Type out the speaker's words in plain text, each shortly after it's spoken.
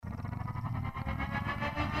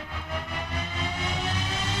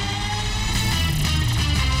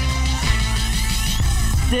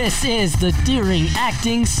This is the Deering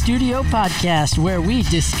Acting Studio Podcast, where we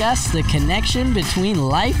discuss the connection between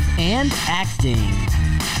life and acting.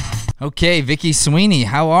 Okay, Vicky Sweeney,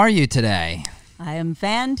 how are you today? I am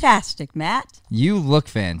fantastic, Matt. You look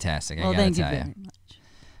fantastic, I gotta thank tell you you. very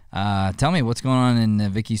much. Tell me, what's going on in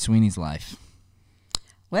Vicky Sweeney's life?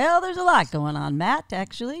 Well, there's a lot going on, Matt,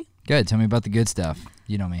 actually. Good, tell me about the good stuff.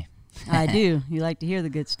 You know me. I do. You like to hear the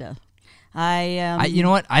good stuff. You know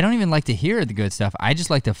what? I don't even like to hear the good stuff. I just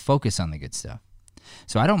like to focus on the good stuff.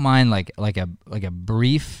 So I don't mind like a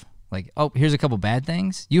brief, oh, here's a couple bad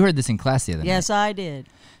things. You heard this in class the other night. Yes, I did.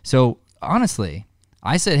 So honestly,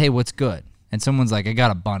 I said, hey, what's good? And someone's like, I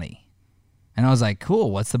got a bunny. And I was like, cool,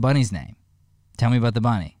 what's the bunny's name? Tell me about the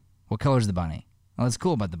bunny. What color's the bunny? Oh, that's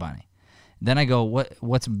cool about the bunny. Then I go,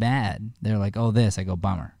 what's bad? They're like, oh, this. I go,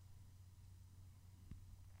 bummer.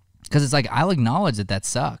 Because it's like, I'll acknowledge that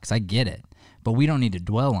sucks. I get it. But we don't need to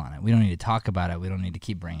dwell on it. We don't need to talk about it. We don't need to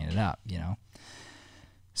keep bringing it up, you know?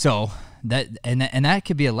 So that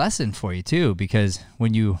could be a lesson for you too, because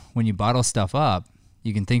when you bottle stuff up,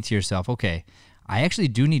 you can think to yourself, okay, I actually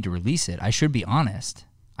do need to release it. I should be honest.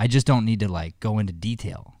 I just don't need to go into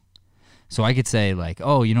detail. So I could say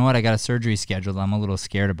oh, you know what? I got a surgery scheduled. I'm a little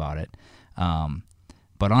scared about it.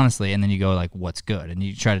 But honestly, and then you go what's good? And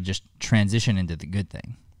you try to just transition into the good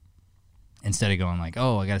thing. Instead of going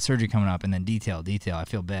oh, I got a surgery coming up, and then detail, I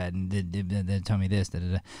feel bad, and then tell me this,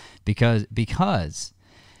 because,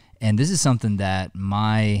 and this is something that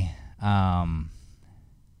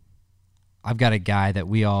I've got a guy that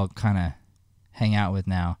we all kind of hang out with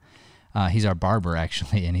now. He's our barber,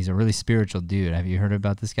 actually, and he's a really spiritual dude. Have you heard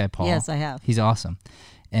about this guy, Paul? Yes, I have. He's awesome.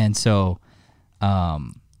 And so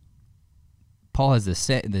Paul has this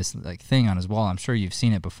thing on his wall. I'm sure you've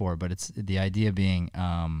seen it before, but it's the idea being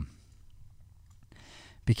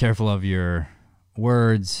be careful of your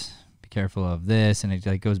words, be careful of this, and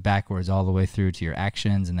it goes backwards all the way through to your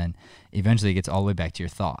actions, and then eventually it gets all the way back to your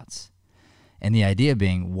thoughts. And the idea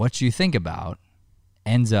being what you think about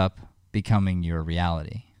ends up becoming your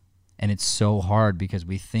reality. And it's so hard because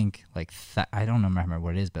we think I don't remember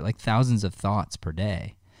what it is, but thousands of thoughts per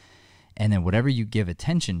day. And then whatever you give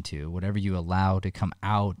attention to, whatever you allow to come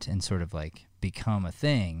out and sort of become a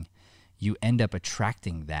thing, you end up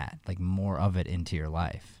attracting that, more of it into your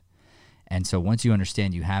life. And so once you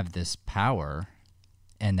understand you have this power,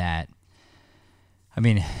 and that,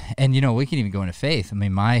 we can even go into faith.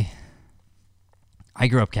 I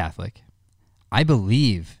grew up Catholic. I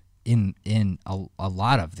believe in a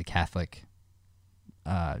lot of the Catholic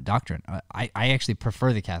doctrine. I actually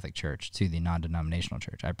prefer the Catholic Church to the non-denominational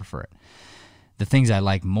church. I prefer it. The things I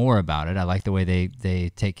like more about it, I like the way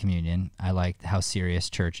they take communion. I like how serious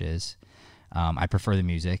church is. I prefer the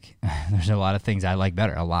music. There's a lot of things I like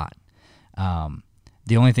better, a lot.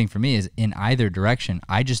 The only thing for me is in either direction,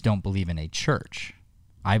 I just don't believe in a church.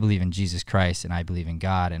 I believe in Jesus Christ, and I believe in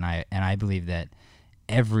God, and I believe that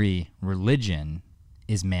every religion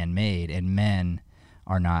is man-made, and men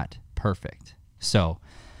are not perfect. So,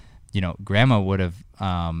 Grandma would have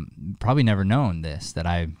probably never known this, that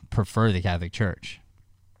I prefer the Catholic Church.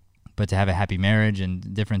 But to have a happy marriage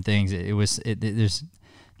and different things,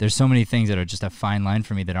 there's so many things that are just a fine line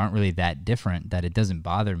for me that aren't really that different that it doesn't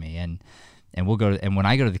bother me. And when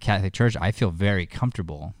I go to the Catholic Church, I feel very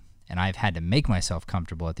comfortable, and I've had to make myself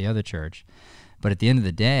comfortable at the other church. But at the end of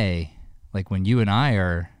the day, when you and I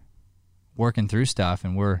are working through stuff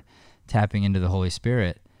and we're tapping into the Holy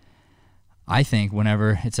Spirit, I think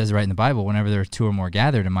whenever it says right in the Bible, whenever there are two or more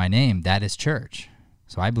gathered in my name, that is church.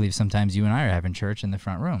 So I believe sometimes you and I are having church in the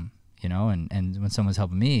front room, and when someone's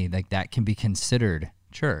helping me, that can be considered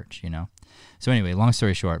church, So anyway, long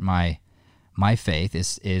story short, my faith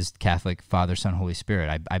is Catholic, Father, Son, Holy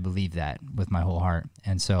Spirit. I believe that with my whole heart.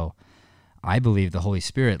 And so I believe the Holy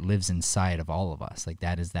Spirit lives inside of all of us.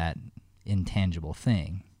 That is that intangible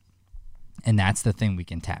thing. And that's the thing we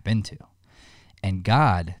can tap into. And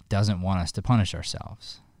God doesn't want us to punish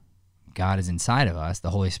ourselves. God is inside of us. The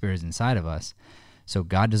Holy Spirit is inside of us. So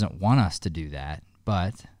God doesn't want us to do that.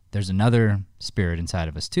 But there's another spirit inside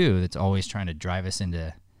of us too that's always trying to drive us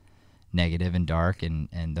into negative and dark and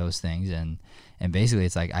those things. And basically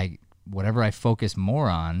it's whatever I focus more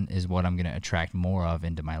on is what I'm going to attract more of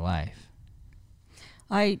into my life.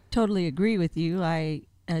 I totally agree with you. I,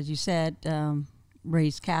 as you said,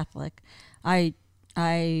 raised Catholic.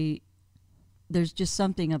 There's just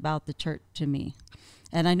something about the church to me.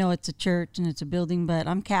 And I know it's a church and it's a building, but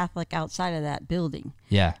I'm Catholic outside of that building.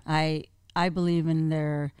 Yeah. I believe in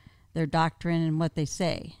their doctrine and what they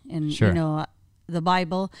say. And, sure. the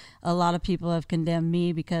Bible. A lot of people have condemned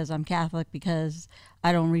me because I'm Catholic because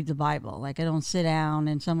I don't read the Bible. Like, I don't sit down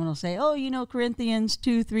and someone will say, oh, Corinthians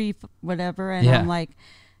 2, 3, whatever. And I'm like,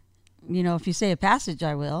 if you say a passage,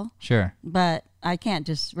 I will. Sure. But I can't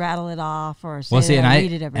just rattle it off or say I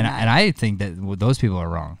read it every night. And I think that those people are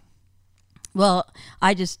wrong. Well,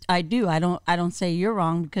 I do. I don't say you're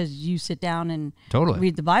wrong because you sit down and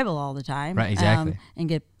read the Bible all the time. Right, exactly.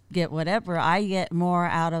 And get whatever. I get more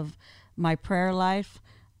out of my prayer life,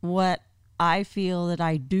 what I feel that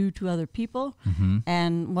I do to other people,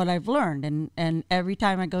 and what I've learned. And every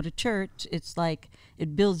time I go to church, it's like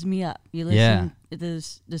it builds me up. You listen,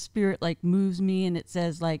 the Spirit like moves me, and it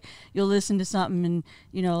says like you'll listen to something, and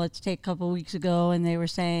let's take a couple of weeks ago, and they were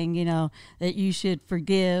saying that you should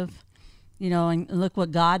forgive. And look what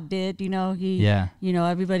God did.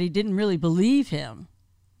 Everybody didn't really believe him.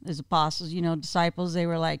 As apostles, disciples, they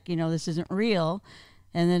were like, this isn't real.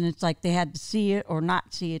 And then it's like they had to see it or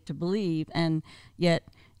not see it to believe. And yet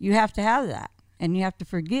you have to have that. And you have to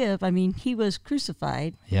forgive. I mean, he was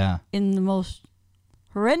crucified in the most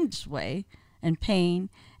horrendous way and pain.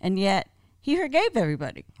 And yet he forgave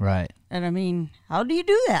everybody. Right. And I mean, how do you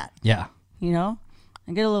do that? Yeah.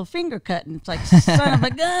 I get a little finger cut, and it's like, son of a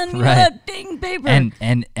gun, ding paper.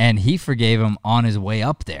 And he forgave him on his way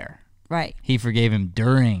up there. Right. He forgave him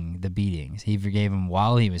during the beatings. He forgave him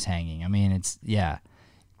while he was hanging. I mean,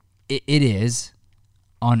 it is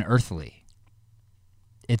unearthly.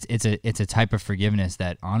 It's a type of forgiveness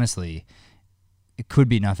that honestly, it could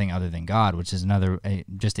be nothing other than God, which is another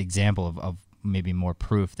just example of maybe more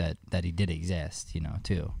proof that he did exist,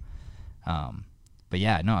 too. But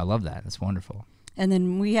yeah, no, I love that. That's wonderful. And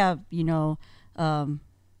then we have,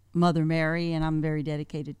 Mother Mary, and I'm very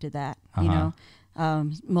dedicated to that,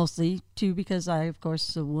 mostly too because I, of course,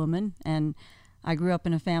 is a woman, and I grew up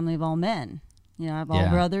in a family of all men. I have all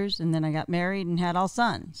brothers, and then I got married and had all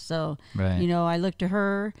sons. So, I look to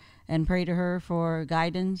her and pray to her for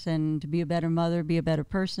guidance and to be a better mother, be a better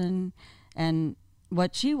person, and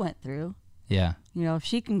what she went through. Yeah. If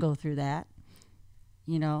she can go through that,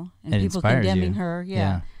 and it people condemning you. her,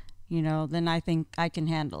 then I think I can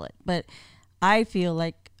handle it. But I feel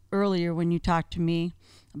like earlier when you talked to me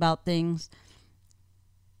about things,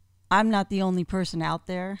 I'm not the only person out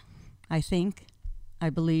there, I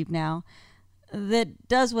believe now, that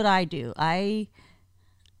does what I do. I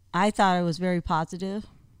thought I was very positive,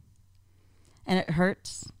 and it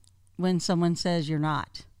hurts when someone says you're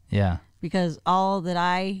not. Yeah. Because all that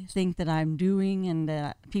I think that I'm doing and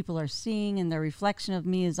that people are seeing and their reflection of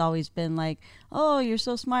me has always been like, oh, you're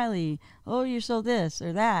so smiley. Oh, you're so this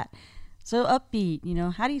or that. So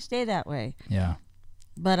upbeat, how do you stay that way? Yeah.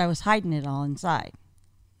 But I was hiding it all inside,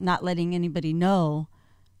 not letting anybody know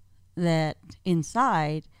that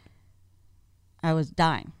inside I was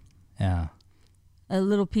dying. Yeah. A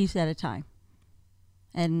little piece at a time.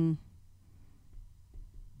 And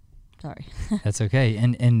sorry. That's okay.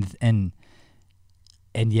 And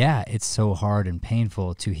yeah, it's so hard and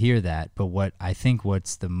painful to hear that, but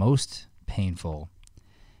what's the most painful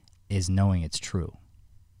is knowing it's true.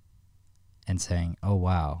 And saying, "Oh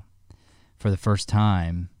wow. For the first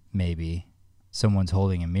time, maybe someone's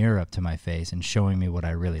holding a mirror up to my face and showing me what I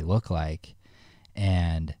really look like,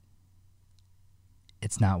 and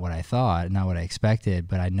it's not what I thought, not what I expected,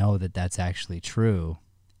 but I know that that's actually true."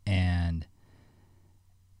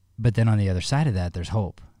 But then on the other side of that, there's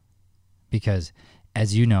hope. Because,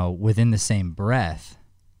 as you know, within the same breath,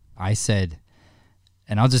 I said,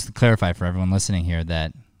 and I'll just clarify for everyone listening here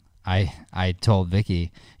that I told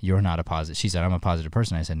Vicky, "You're not a positive." She said, "I'm a positive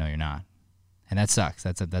person." I said, "No, you're not." And that sucks.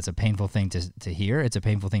 That's a painful thing to hear. It's a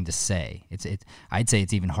painful thing to say. I'd say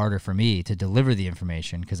it's even harder for me to deliver the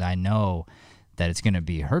information because I know that it's going to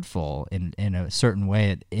be hurtful in a certain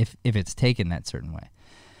way if it's taken that certain way.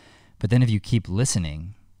 But then if you keep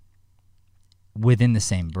listening, within the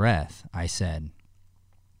same breath, I said,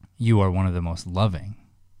 "You are one of the most loving,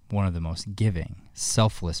 one of the most giving,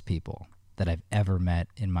 selfless people that I've ever met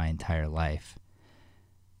in my entire life.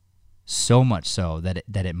 So much so that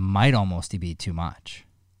it might almost be too much.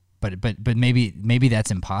 But maybe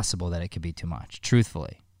that's impossible that it could be too much,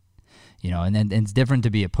 truthfully. And then it's different to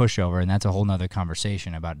be a pushover, and that's a whole nother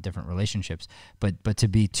conversation about different relationships. But to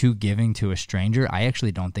be too giving to a stranger, I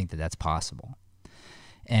actually don't think that that's possible.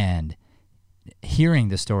 And hearing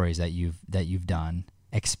the stories that you've done,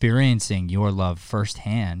 experiencing your love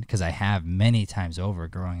firsthand, because I have many times over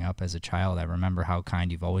growing up as a child. I remember how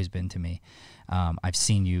kind you've always been to me. I've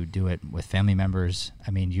seen you do it with family members.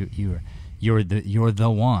 I mean, you're the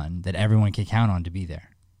one that everyone can count on to be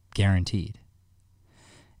there, guaranteed.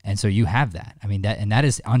 And so you have that. I mean, that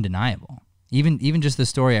is undeniable. Even just the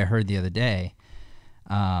story I heard the other day,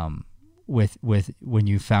 with when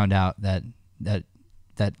you found out that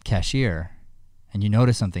cashier, and you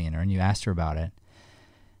noticed something in her, and you asked her about it,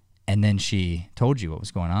 and then she told you what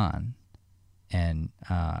was going on, and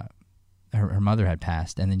her mother had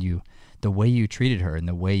passed, and then the way you treated her and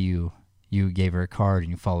the way you gave her a card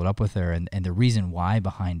and you followed up with her, and the reason why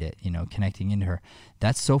behind it, connecting into her,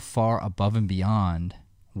 that's so far above and beyond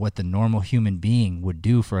what the normal human being would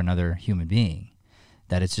do for another human being,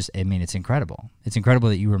 that it's just, it's incredible. It's incredible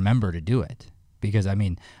that you remember to do it, because I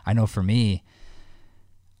know for me,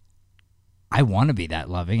 I want to be that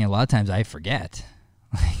loving, and a lot of times I forget.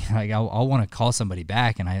 Like I'll want to call somebody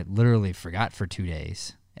back, and I literally forgot for 2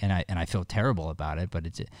 days, and I feel terrible about it. But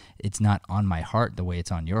it's not on my heart the way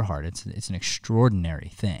it's on your heart. It's an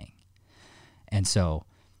extraordinary thing, and so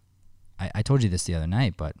I told you this the other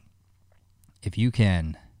night. But if you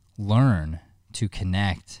can learn to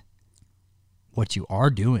connect what you are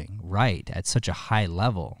doing right at such a high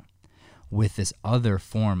level with this other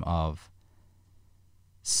form of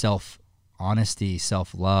self-honesty,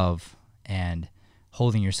 self-love, and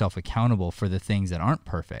holding yourself accountable for the things that aren't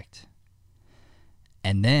perfect,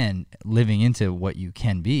 and then living into what you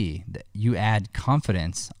can be, you add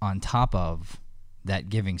confidence on top of that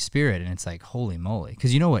giving spirit, and it's like, holy moly.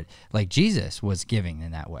 Because you know what? Like, Jesus was giving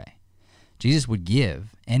in that way. Jesus would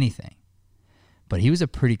give anything, but he was a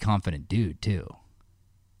pretty confident dude too.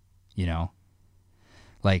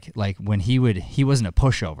 Like when he wasn't a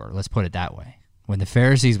pushover, let's put it that way. When the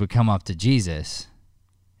Pharisees would come up to Jesus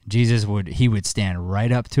would stand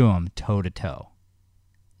right up to him toe to toe.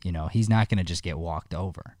 He's not going to just get walked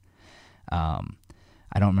over. I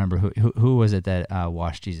don't remember who was it that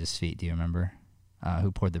washed Jesus' feet. Do you remember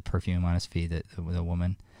who poured the perfume on his feet? The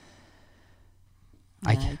woman.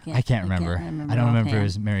 Yeah, I can't remember. I don't remember if it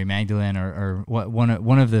was Mary Magdalene or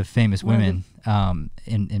one of the famous women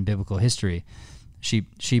in biblical history.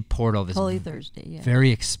 She poured all this Holy Thursday, yeah, very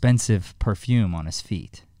expensive perfume on his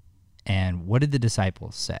feet. And what did the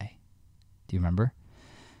disciples say? Do you remember?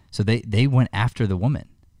 So they went after the woman,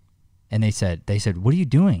 and they said, "What are you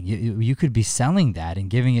doing? You could be selling that and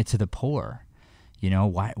giving it to the poor.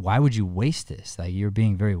 Why would you waste this? Like, you're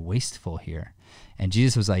being very wasteful here." And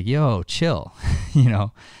Jesus was like, "Yo, chill.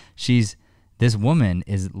 This woman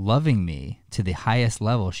is loving me to the highest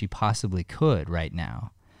level she possibly could right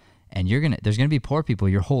now. And there's gonna be poor people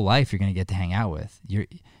your whole life you're gonna get to hang out with.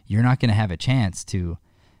 You're not gonna have a chance to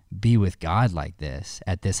be with God like this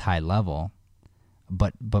at this high level,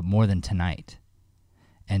 but more than tonight.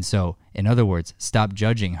 And so, in other words, stop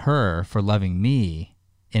judging her for loving me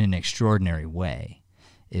in an extraordinary way,"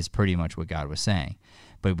 is pretty much what God was saying.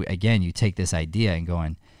 But again, you take this idea and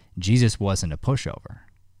going, Jesus wasn't a pushover,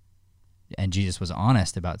 and Jesus was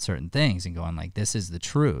honest about certain things and going like, this is the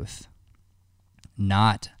truth,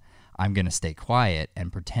 not I'm going to stay quiet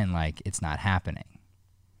and pretend like it's not happening.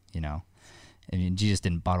 Jesus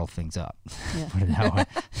didn't bottle things up. Yeah. Put it that way.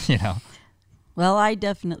 Well, I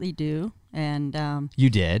definitely do, and you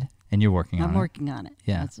did, and you're working on it. I'm working on it.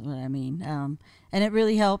 Yeah, that's what I mean. And it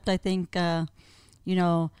really helped. I think, after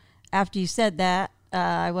you said that,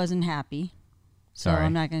 I wasn't happy. So Sorry.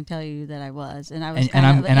 I'm not going to tell you that I was, and I was. And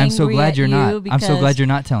I'm so glad you're not. I'm so glad you're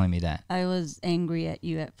not telling me that. I was angry at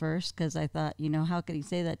you at first because I thought, how could he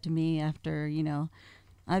say that to me after,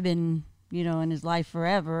 I've been, in his life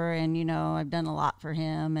forever, and I've done a lot for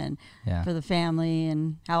him and for the family,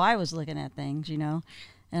 and how I was looking at things, And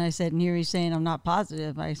I said, and here he's saying I'm not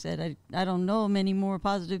positive. I said, I don't know many more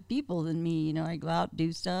positive people than me. I go out,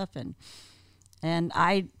 do stuff, and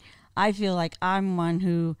I feel like I'm one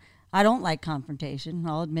who, I don't like confrontation.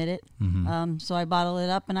 I'll admit it. Mm-hmm. So I bottle it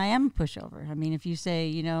up, and I am a pushover. I mean, if you say,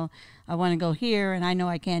 I want to go here, and I know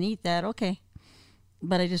I can't eat that, okay,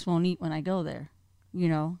 but I just won't eat when I go there,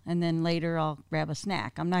 and then later I'll grab a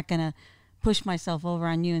snack. I'm not going to push myself over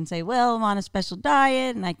on you and say, well, I'm on a special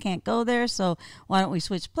diet, and I can't go there, so why don't we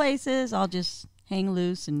switch places? I'll just hang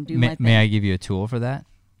loose and do my thing. May I give you a tool for that?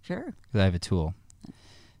 Sure. Because I have a tool.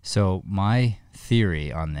 So my theory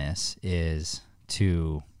on this is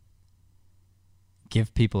to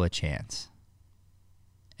give people a chance.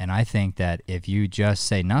 And I think that if you just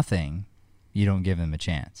say nothing, you don't give them a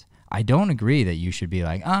chance. I don't agree that you should be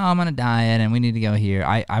like, oh, I'm on a diet and we need to go here.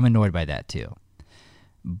 I'm annoyed by that too.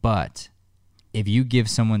 But if you give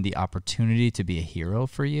someone the opportunity to be a hero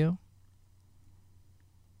for you,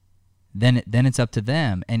 then it's up to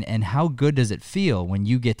them. And how good does it feel when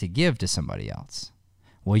you get to give to somebody else?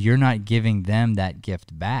 Well, you're not giving them that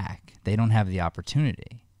gift back. They don't have the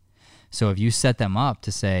opportunity. So if you set them up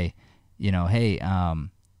to say, hey,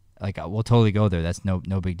 we'll totally go there. That's no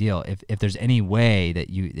big deal. If there's any way that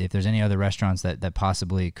if there's any other restaurants that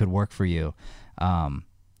possibly could work for you, I'm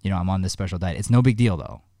on this special diet. It's no big deal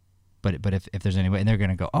though. But if there's any way, and they're going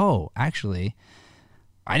to go, oh, actually,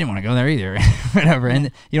 I didn't want to go there either, whatever.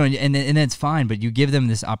 And and it's fine, but you give them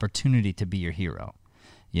this opportunity to be your hero,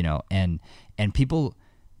 and people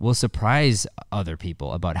will surprise other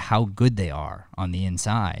people about how good they are on the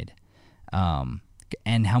inside,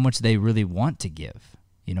 and how much they really want to give.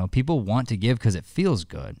 People want to give because it feels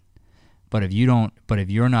good. But if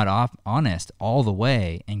you're not honest all the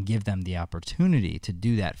way and give them the opportunity to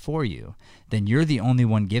do that for you, then you're the only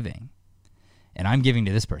one giving. And I'm giving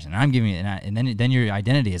to this person, and I'm giving, and then your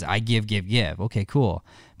identity is I give. Okay, cool.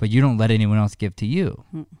 But you don't let anyone else give to you,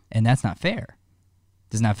 and that's not fair.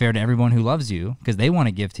 It's not fair to everyone who loves you because they want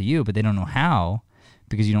to give to you, but they don't know how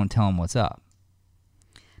because you don't tell them what's up.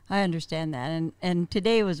 I understand that, and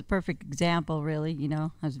today was a perfect example. Really, I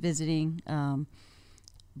was visiting.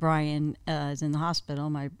 Brian is in the hospital,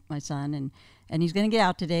 my son, and he's going to get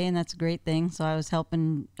out today, and that's a great thing. So I was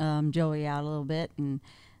helping Joey out a little bit, and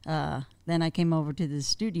then I came over to the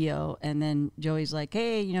studio, and then Joey's like,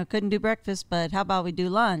 hey, couldn't do breakfast, but how about we do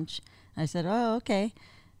lunch? I said, oh, okay.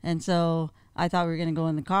 And so I thought we were going to go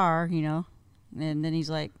in the car, and then he's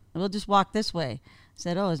like, we'll just walk this way. I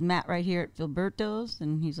said, oh, is Matt right here at Filberto's?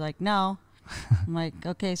 And he's like, no. I'm like,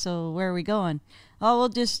 okay, so where are we going? Oh, we'll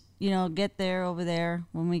just, get there over there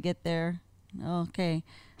when we get there. Okay.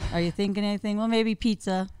 Are you thinking anything? Well, maybe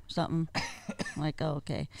pizza, something. I'm like, oh,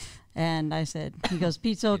 okay. And I said, he goes,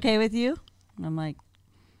 pizza okay with you? And I'm like,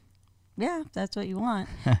 yeah, if that's what you want.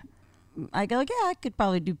 I go, yeah, I could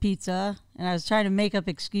probably do pizza. And I was trying to make up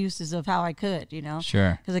excuses of how I could,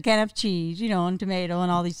 Sure. Because I can't have cheese, and tomato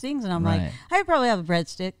and all these things. And I'm Right. like, I could probably have a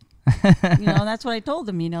breadstick. And that's what I told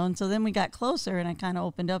them, and so then we got closer and I kind of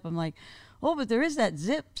opened up. I'm like, oh, but there is that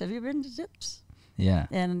Zips. Have you ever been to Zips? Yeah.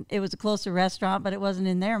 And it was a closer restaurant, but it wasn't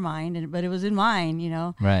in their mind, but it was in mine,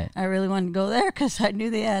 Right. I really wanted to go there because I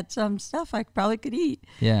knew they had some stuff I probably could eat.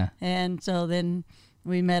 Yeah. And so then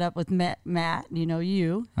we met up with Matt,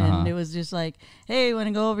 you, and it was just like, hey, you want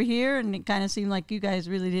to go over here? And it kind of seemed like you guys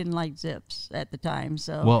really didn't like Zips at the time.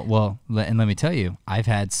 So Well, and let me tell you, I've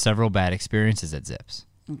had several bad experiences at Zips.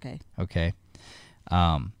 Okay.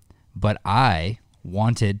 But I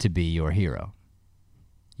wanted to be your hero.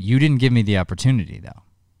 You didn't give me the opportunity, though.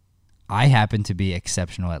 I happen to be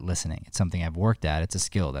exceptional at listening. It's something I've worked at. It's a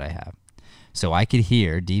skill that I have. So I could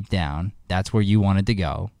hear deep down that's where you wanted to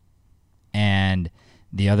go, and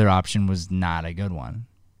the other option was not a good one.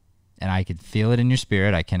 And I could feel it in your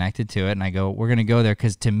spirit. I connected to it, and I go, we're going to go there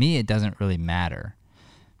because to me it doesn't really matter.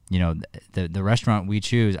 The restaurant we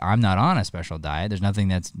choose, I'm not on a special diet. There's nothing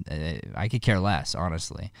that's, I could care less,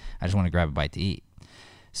 honestly. I just want to grab a bite to eat.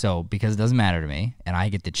 So because it doesn't matter to me and I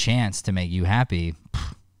get the chance to make you happy,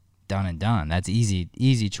 done and done. That's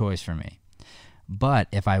easy choice for me. But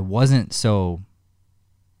if I wasn't so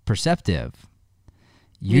perceptive,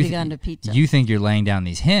 you'd have gone to pizza. You think you're laying down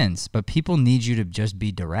these hints, but people need you to just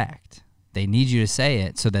be direct. They need you to say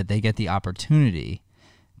it so that they get the opportunity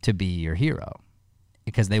to be your hero.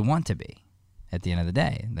 Because they want to be, at the end of the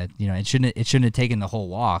day. That it shouldn't have taken the whole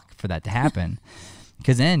walk for that to happen.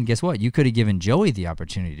 Because then, guess what? You could have given Joey the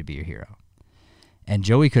opportunity to be your hero, and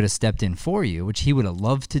Joey could have stepped in for you, which he would have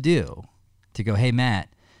loved to do. To go, hey Matt,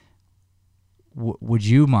 would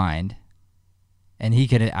you mind? And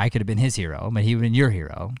I could have been his hero, but he would have been your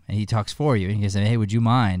hero, and he talks for you, and he said, hey, would you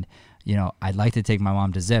mind? I'd like to take my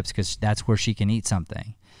mom to Zips because that's where she can eat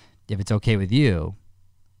something. If it's okay with you,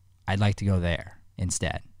 I'd like to go there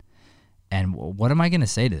instead. And what am I going to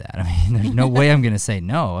say to that? I mean, there's no way I'm going to say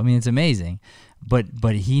no. I mean, it's amazing, but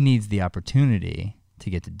he needs the opportunity to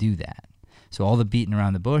get to do that. So all the beating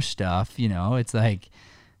around the bush stuff, it's like,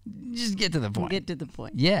 just get to the point. Get to the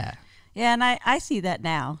point. Yeah. Yeah, and I see that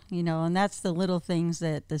now, and that's the little things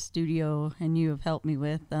that the studio and you have helped me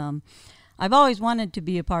with. I've always wanted to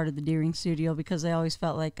be a part of the Deering studio because I always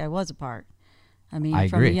felt like I was a part. I mean, I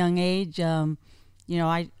from agree. a young age,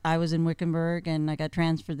 I was in Wickenburg and I got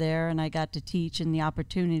transferred there and I got to teach, and the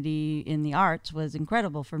opportunity in the arts was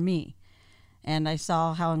incredible for me. And I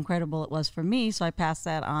saw how incredible it was for me, so I passed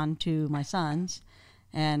that on to my sons.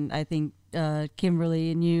 And I think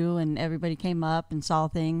Kimberly and you and everybody came up and saw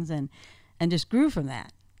things and just grew from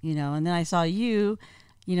that, And then I saw you,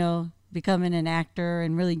 becoming an actor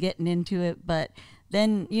and really getting into it. But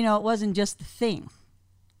then, it wasn't just the thing.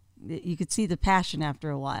 You could see the passion after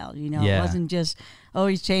a while, Yeah. It wasn't just, oh,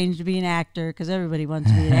 he's changed to be an actor, because everybody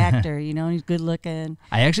wants to be an actor, and he's good looking.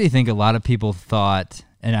 I actually think a lot of people thought,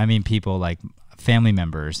 and I mean people like family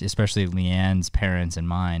members, especially Leanne's parents and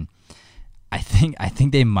mine, I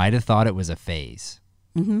think they might have thought it was a phase.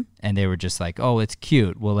 And they were just like, oh, it's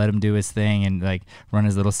cute. We'll let him do his thing and like run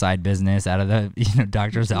his little side business out of the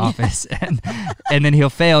doctor's office, and then he'll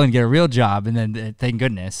fail and get a real job, and then thank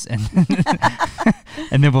goodness, and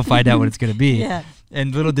and then we'll find out what it's gonna be. Yeah.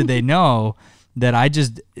 And little did they know that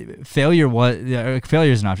failure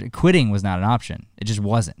is an option. Quitting was not an option. It just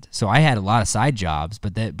wasn't. So I had a lot of side jobs,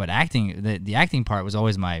 but acting, the acting part was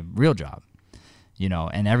always my real job.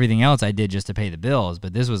 And everything else I did just to pay the bills.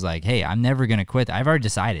 But this was like, hey, I'm never going to quit. I've already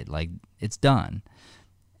decided, like, it's done.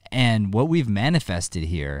 And what we've manifested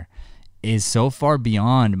here is so far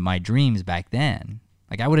beyond my dreams back then.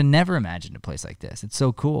 Like, I would have never imagined a place like this. It's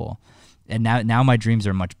so cool. And now my dreams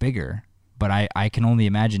are much bigger. But I can only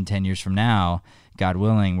imagine 10 years from now, God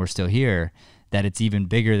willing, we're still here, that it's even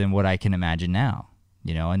bigger than what I can imagine now.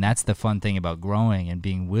 And that's the fun thing about growing and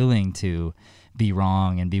being willing to be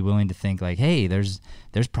wrong and be willing to think like, hey, there's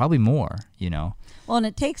probably more, Well, and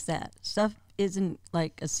it takes that. Stuff isn't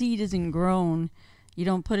like a seed isn't grown. You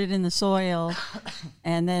don't put it in the soil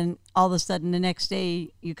and then all of a sudden the next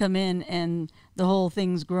day you come in and the whole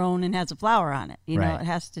thing's grown and has a flower on it. Right. It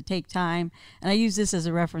has to take time. And I use this as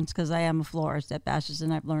a reference because I am a florist at Bashas',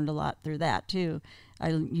 and I've learned a lot through that too.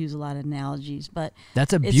 I use a lot of analogies, but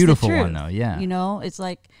that's a it's beautiful the truth. one though. Yeah. It's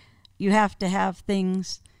like you have to have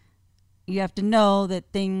things, you have to know that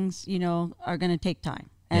things, are going to take time.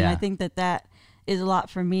 And Yeah. I think that is a lot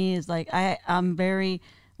for me, is like I'm very,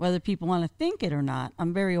 whether people want to think it or not,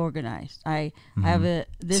 I'm very organized. I have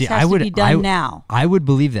this has to be done now. I would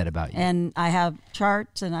believe that about you. And I have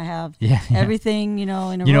charts and I have Yeah. everything, in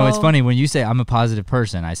a row. It's funny when you say I'm a positive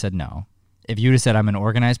person, I said no. If you would have said I'm an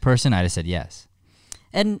organized person, I'd have said yes.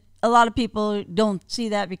 And a lot of people don't see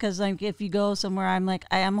that because like if you go somewhere, I'm like,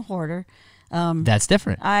 I am a hoarder. That's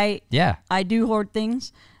different. I do hoard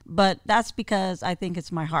things, but that's because I think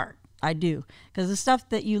it's my heart. I do. Because the stuff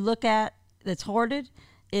that you look at that's hoarded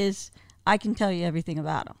is, I can tell you everything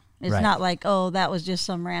about them. It's Right. not like, oh, that was just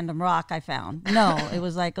some random rock I found. No, it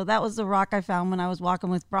was like, oh, that was the rock I found when I was walking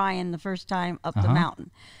with Brian the first time up the mountain.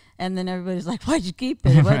 And then everybody's like, why'd you keep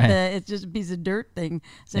it? Right. It's just a piece of dirt thing.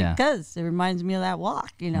 So Yeah. because it reminds me of that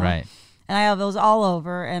walk, Right. And I have those all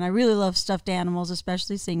over, and I really love stuffed animals,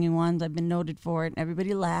 especially singing ones. I've been noted for it, and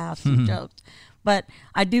everybody laughs and jokes. But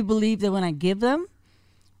I do believe that when I give them,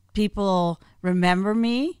 people remember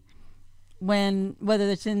me whether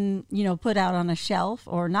it's in, put out on a shelf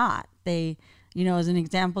or not. They, as an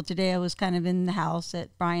example, today I was kind of in the house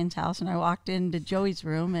at Brian's house, and I walked into Joey's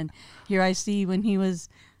room, and here I see when he was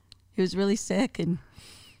really sick and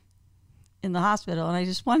in the hospital, and I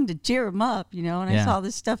just wanted to cheer him up, and I saw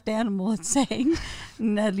this stuffed animal that sang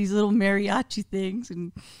and had these little mariachi things,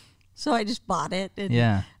 and so I just bought it,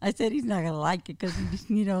 and I said he's not gonna like it because he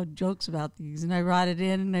just jokes about these, and I brought it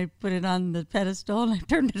in and I put it on the pedestal and I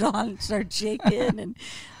turned it on and started shaking, and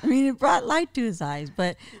I mean it brought light to his eyes,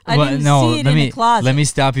 but I didn't see it in the closet. Let me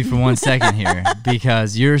stop you for 1 second here,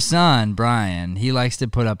 because your son Brian, he likes to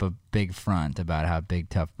put up a big front about how big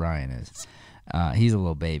tough Brian is. He's a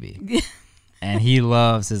little baby. And he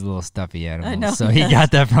loves his little stuffy animals. I know, so he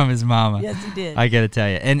got that from his mama. Yes, he did. I got to tell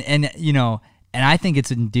you. And I think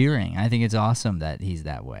it's endearing. I think it's awesome that he's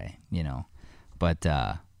that way, But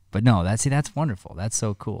no, that's wonderful. That's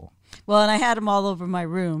so cool. Well, and I had them all over my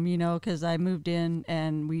room, because I moved in,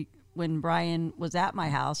 and when Brian was at my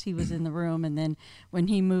house, he was in the room, and then when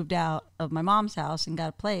he moved out of my mom's house and got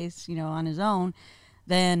a place, on his own,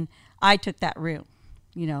 then I took that room,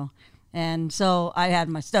 And so I had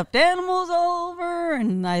my stuffed animals all over,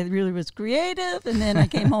 and I really was creative. And then I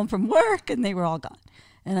came home from work, and they were all gone.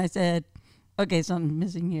 And I said, okay, something's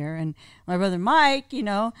missing here. And my brother Mike,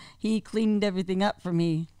 he cleaned everything up for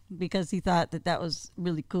me because he thought that was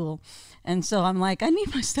really cool. And so I'm like, I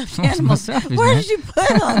need my stuffed animals. Where did you put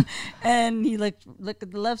them? And he looked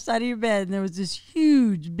at the left side of your bed, and there was this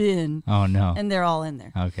huge bin. Oh, no. And they're all in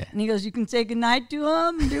there. Okay. And he goes, you can say goodnight to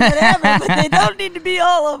them and do whatever, but they don't need to be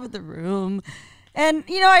all over the room. And,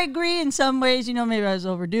 I agree in some ways, maybe I was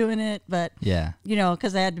overdoing it, but,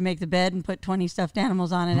 because I had to make the bed and put 20 stuffed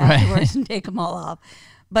animals on it afterwards and take them all off.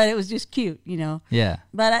 But it was just cute, Yeah.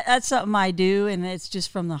 But that's something I do, and it's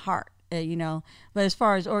just from the heart, But as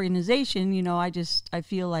far as organization, I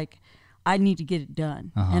feel like I need to get it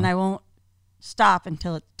done. And I won't stop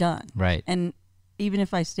until it's done. Right. And even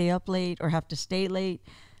if I stay up late or have to stay late,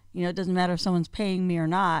 it doesn't matter if someone's paying me or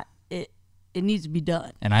not. It needs to be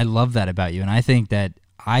done. And I love that about you. And I think that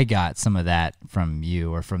I got some of that from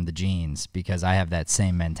you or from the genes because I have that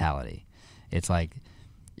same mentality. It's like,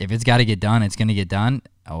 if it's got to get done, it's going to get done,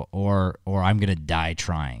 or I'm going to die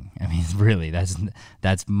trying. I mean, really,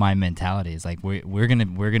 that's my mentality. It's like we're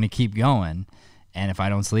going to keep going. And if I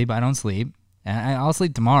don't sleep, I don't sleep. And I'll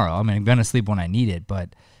sleep tomorrow. I mean, I'm going to sleep when I need it, but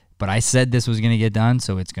I said this was going to get done,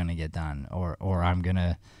 so it's going to get done, or I'm going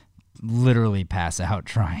to literally pass out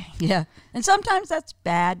trying. Yeah. And sometimes that's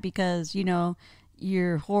bad because, you're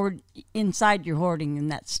inside you're hoarding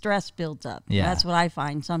and that stress builds up. Yeah. That's what I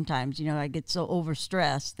find sometimes. I get so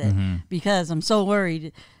overstressed that because I'm so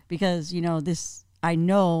worried because, this I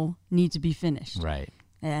know needs to be finished. Right.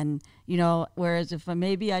 And, whereas if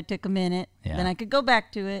maybe I took a minute, then I could go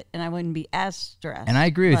back to it and I wouldn't be as stressed. And I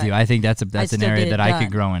agree with you. I think that's an area that I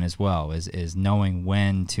could grow in as well, is knowing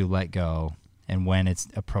when to let go and when it's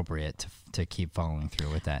appropriate to keep following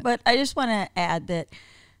through with that. But I just want to add that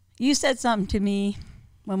you said something to me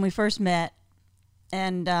when we first met,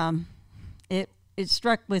 and it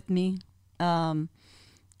struck with me, and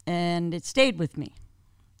it stayed with me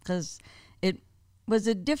because it was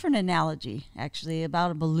a different analogy, actually,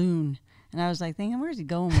 about a balloon. And I was like thinking, where's he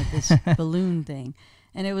going with this balloon thing?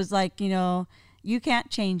 And it was like, you can't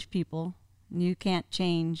change people. You can't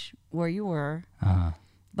change where you were,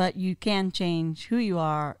 but you can change who you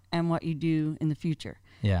are and what you do in the future.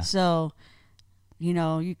 Yeah. So, you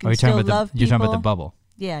can still love people. You're talking about the bubble.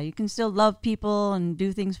 Yeah, you can still love people and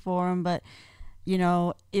do things for them, but,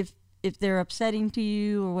 if they're upsetting to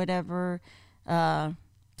you or whatever,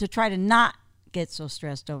 to try to not get so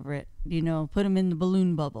stressed over it, put them in the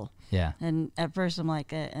balloon bubble. Yeah. And at first I'm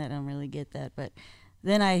like, I don't really get that. But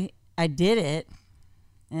then I did it,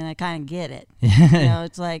 and I kind of get it.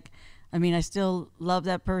 It's like, I still love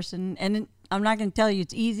that person. And I'm not going to tell you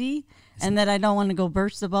it's easy and that I don't want to go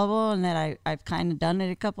burst the bubble and that I've kind of done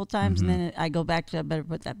it a couple times. And then I go back to, I better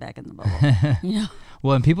put that back in the bubble.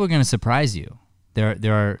 Well, and people are going to surprise you. There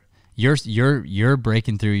are, you're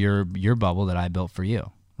breaking through your bubble that I built for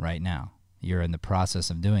you right now. You're in the process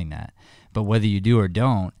of doing that. But whether you do or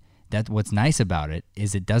don't, that's what's nice about it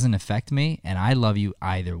is it doesn't affect me, and I love you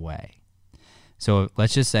either way. So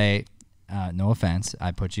let's just say, no offense,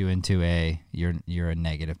 I put you into you're a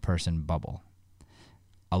negative person bubble.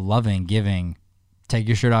 A loving, giving, take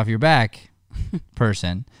your shirt off your back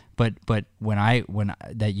person, but when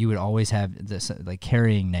that you would always have this like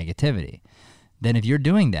carrying negativity. Then if you're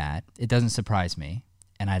doing that, it doesn't surprise me,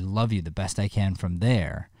 and I love you the best I can from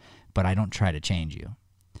there, but I don't try to change you.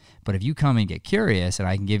 But if you come and get curious and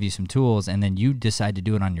I can give you some tools and then you decide to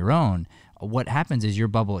do it on your own, what happens is your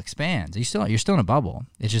bubble expands. You're still in a bubble.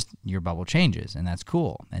 It's just your bubble changes, and that's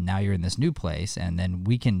cool. And now you're in this new place, and then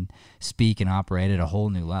we can speak and operate at a whole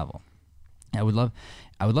new level. I would love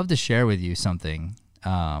to share with you something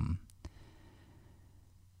that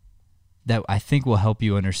I think will help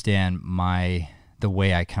you understand the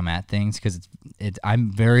way I come at things, because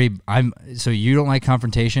so you don't like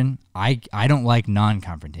confrontation. I don't like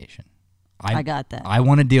non-confrontation. I got that. I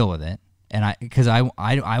want to deal with it, and because I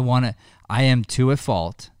want to. I am to a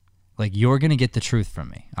fault. Like, you're gonna get the truth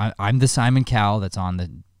from me. I'm the Simon Cowell that's on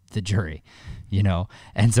the jury,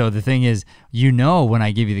 And so the thing is, when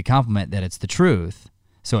I give you the compliment that it's the truth,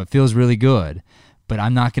 so it feels really good. But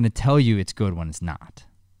I'm not gonna tell you it's good when it's not.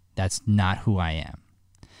 That's not who I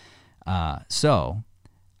am. So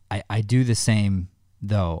I do the same,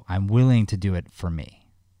 though. I'm willing to do it for me.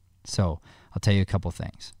 So I'll tell you a couple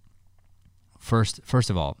things. First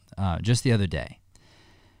of all, just the other day,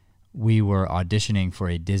 we were auditioning for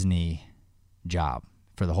a Disney job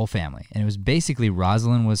for the whole family. And it was basically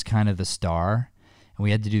Rosalind was kind of the star, and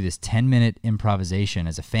we had to do this 10-minute improvisation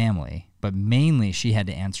as a family, but mainly she had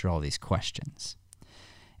to answer all these questions.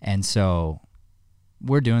 And so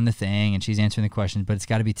we're doing the thing, and she's answering the questions, but it's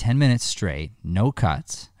got to be 10 minutes straight, no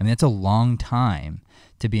cuts. I mean, that's a long time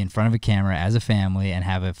to be in front of a camera as a family and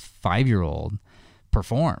have a 5-year-old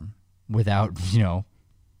perform without,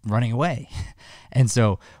 running away. And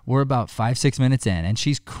so we're about 5-6 minutes in, and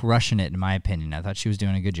she's crushing it, in my opinion. I thought she was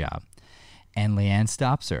doing a good job. And Leanne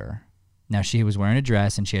stops her. Now, she was wearing a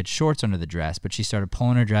dress, and she had shorts under the dress, but she started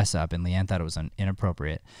pulling her dress up, and Leanne thought it was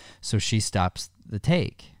inappropriate. So she stops the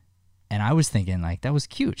take. And I was thinking, like, that was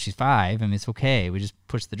cute. She's 5. I mean, it's okay. We just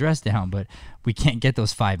push the dress down, but we can't get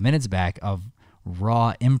those 5 minutes back of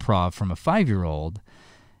raw improv from a 5-year-old.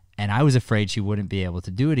 And I was afraid she wouldn't be able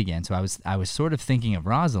to do it again. So I was sort of thinking of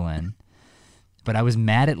Rosalind, but I was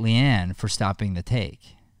mad at Leanne for stopping the take.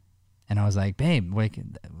 And I was like, babe,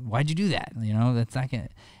 why'd you do that? That's not gonna.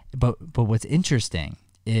 But what's interesting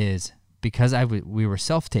is because we were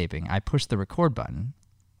self-taping, I pushed the record button,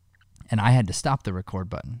 and I had to stop the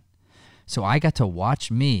record button. So I got to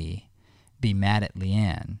watch me be mad at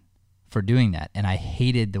Leanne for doing that, and I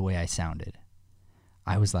hated the way I sounded.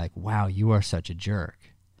 I was like, wow, you are such a jerk.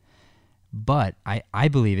 But I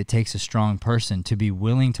believe it takes a strong person to be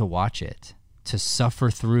willing to watch it, to suffer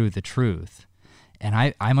through the truth, And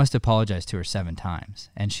I must apologize to her 7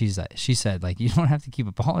 times. And she said, like, you don't have to keep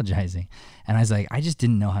apologizing. And I was like, I just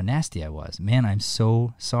didn't know how nasty I was. Man, I'm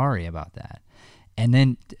so sorry about that. And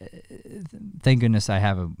then, thank goodness I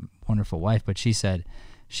have a wonderful wife, but she said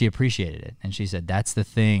she appreciated it. And she said, that's the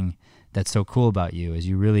thing that's so cool about you, is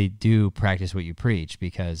you really do practice what you preach,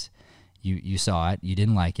 because you saw it, you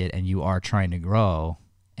didn't like it, and you are trying to grow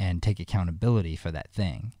and take accountability for that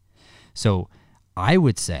thing. So I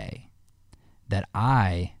would say that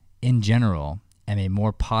I, in general, am a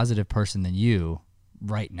more positive person than you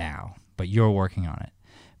right now, but you're working on it.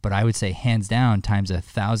 But I would say hands down, times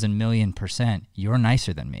 1,000,000,000%, you're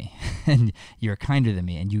nicer than me, and you're kinder than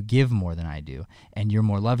me, and you give more than I do, and you're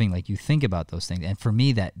more loving. Like, you think about those things. And for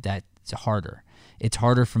me, that's harder. It's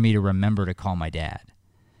harder for me to remember to call my dad.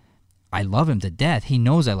 I love him to death. He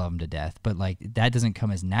knows I love him to death, but like, that doesn't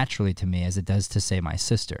come as naturally to me as it does to say my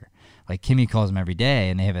sister. Like, Kimmy calls him every day,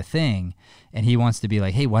 and they have a thing, and he wants to be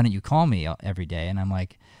like, hey, why don't you call me every day? And I'm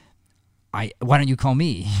like, why don't you call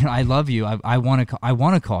me? I love you. I want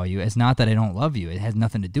to call you. It's not that I don't love you. It has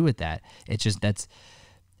nothing to do with that. It's just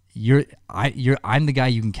I'm the guy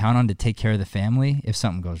you can count on to take care of the family if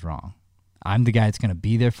something goes wrong. I'm the guy that's going to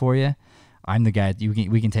be there for you. I'm the guy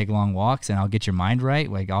we can take long walks, and I'll get your mind right.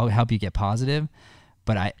 Like, I'll help you get positive.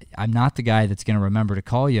 But I'm not the guy that's going to remember to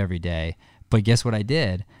call you every day. But guess what I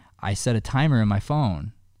did? I set a timer in my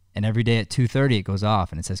phone, and every day at 2:30 it goes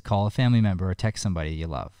off, and it says call a family member or text somebody you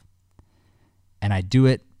love. And I do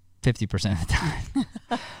it 50% of the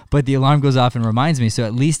time. But the alarm goes off and reminds me, so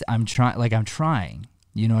at least I'm trying.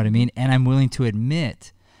 You know what I mean? And I'm willing to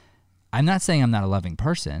admit, I'm not saying I'm not a loving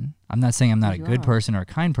person. I'm not saying I'm not a good person or a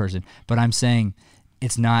kind person, but I'm saying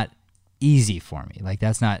it's not easy for me. Like,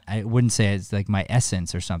 that's not, I wouldn't say it's like my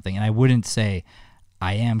essence or something. And I wouldn't say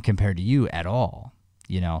I am compared to you at all,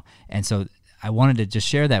 you know? And so I wanted to just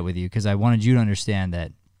share that with you, because I wanted you to understand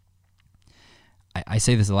that I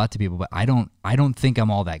say this a lot to people, but I don't think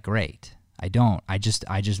I'm all that great. I don't. I just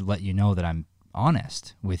let you know that I'm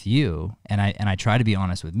honest with you, and I try to be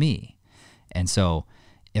honest with me. And so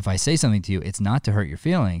if I say something to you, it's not to hurt your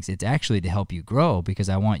feelings. It's actually to help you grow, because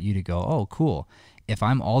I want you to go, oh, cool. If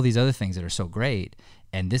I'm all these other things that are so great,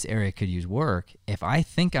 and this area could use work, if I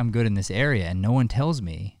think I'm good in this area and no one tells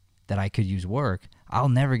me that I could use work, I'll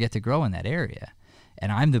never get to grow in that area.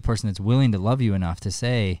 And I'm the person that's willing to love you enough to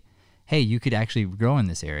say, hey, you could actually grow in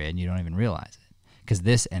this area and you don't even realize it, because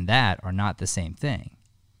this and that are not the same thing.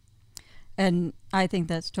 And I think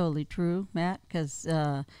that's totally true, Matt, because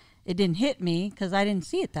it didn't hit me because I didn't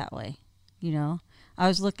see it that way. You know, I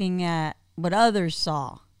was looking at what others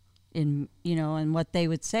saw in, you know, and what they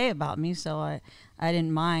would say about me. So I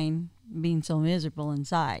didn't mind being so miserable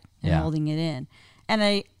inside and holding it in.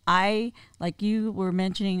 And I, like you were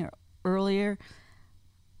mentioning earlier,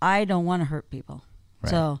 I don't want to hurt people. Right.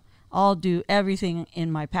 So I'll do everything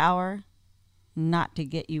in my power not to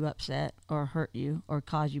get you upset or hurt you or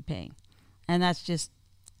cause you pain. And that's just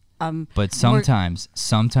but sometimes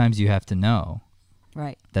you have to know,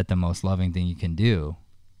 right, that the most loving thing you can do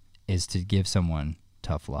is to give someone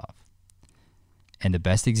tough love. And the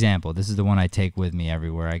best example, this is the one I take with me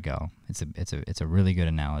everywhere I go. It's a really good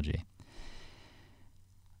analogy.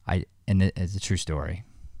 It's a true story.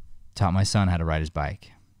 Taught my son how to ride his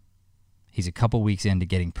bike. He's a couple weeks into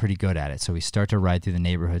getting pretty good at it. So we start to ride through the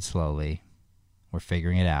neighborhood slowly. We're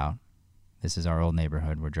figuring it out. This is our old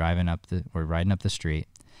neighborhood. We're riding up the street,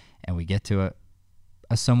 and we get to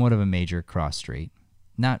a somewhat of a major cross street.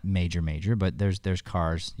 Not major, but there's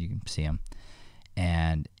cars. You can see them.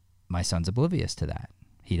 And my son's oblivious to that.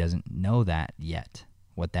 He doesn't know that yet,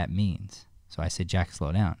 what that means. So I say, Jack,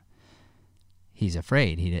 slow down. He's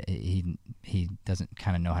afraid. He doesn't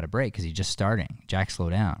kind of know how to brake because he's just starting. Jack, slow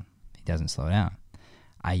down. He doesn't slow down.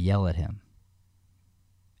 I yell at him,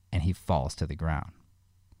 and he falls to the ground.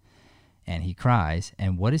 And he cries,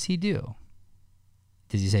 and what does he do?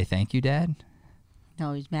 Does he say, thank you, Dad?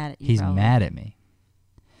 No, he's mad at you. He's probably mad at me.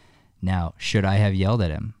 Now, should I have yelled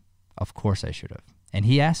at him? Of course I should have. And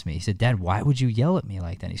he asked me, he said, Dad, why would you yell at me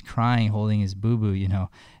like that? And he's crying, holding his boo-boo, you know.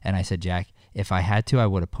 And I said, Jack, if I had to, I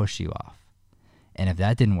would have pushed you off. And if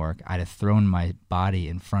that didn't work, I'd have thrown my body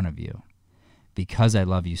in front of you. Because I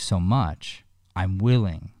love you so much, I'm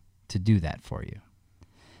willing to do that for you.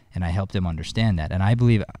 And I helped him understand that. And I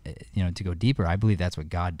believe, you know, to go deeper, I believe that's what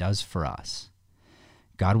God does for us.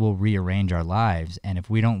 God will rearrange our lives, and if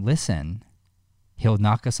we don't listen, he'll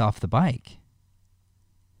knock us off the bike.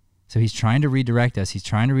 So he's trying to redirect us. He's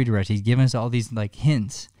giving us all these like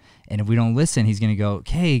hints. And if we don't listen, he's going to go,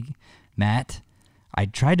 okay, Matt, I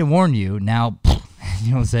tried to warn you. Now,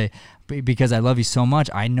 you know, say, because I love you so much,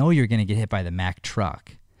 I know you're going to get hit by the Mack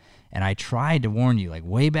truck. And I tried to warn you, like,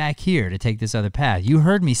 way back here to take this other path. You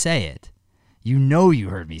heard me say it. You know you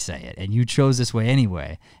heard me say it, and you chose this way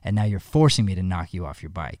anyway, and now you're forcing me to knock you off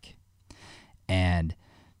your bike. And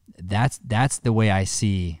that's the way I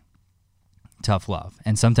see tough love.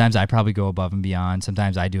 And sometimes I probably go above and beyond.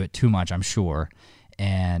 Sometimes I do it too much, I'm sure.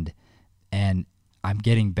 And I'm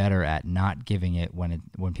getting better at not giving it when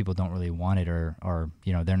people don't really want it, or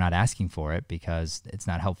they're not asking for it because it's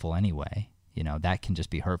not helpful anyway. That can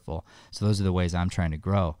just be hurtful. So those are the ways I'm trying to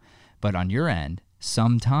grow. But on your end,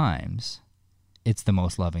 sometimes it's the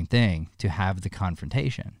most loving thing to have the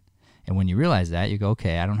confrontation. And when you realize that, you go,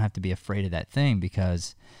 okay, I don't have to be afraid of that thing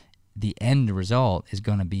because the end result is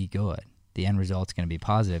going to be good. The end result's going to be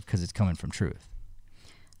positive because it's coming from truth.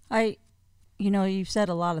 You've said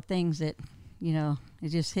a lot of things that, it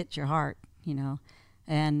just hits your heart,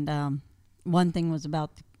 And one thing was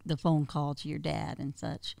about the phone call to your dad and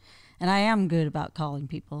such. And I am good about calling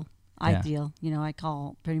people. I feel, I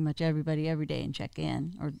call pretty much everybody every day and check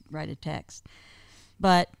in or write a text.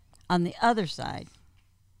 But on the other side,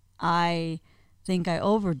 I think I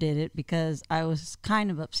overdid it because I was kind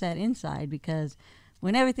of upset inside because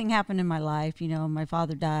when everything happened in my life, my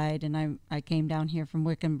father died and I came down here from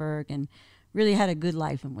Wickenburg and really had a good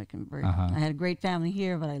life in Wickenburg. I had a great family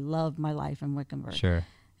here, but I loved my life in Wickenburg. Sure.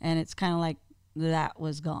 And it's kind of like that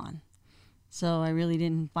was gone. So I really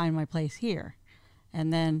didn't find my place here.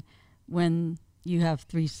 And then when you have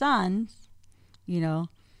 3 sons,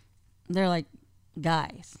 they're like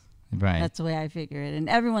guys. Right. That's the way I figure it. And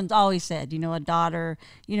everyone's always said, a daughter,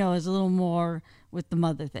 is a little more with the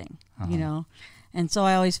mother thing, And so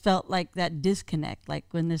I always felt like that disconnect. Like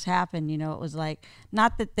when this happened, it was like,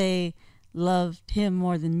 not that they loved him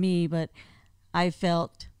more than me, but I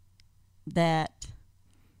felt that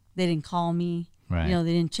they didn't call me. Right.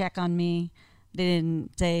 They didn't check on me. They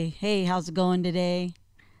didn't say, hey, how's it going today?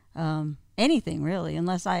 Anything really,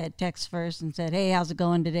 unless I had text first and said, hey, how's it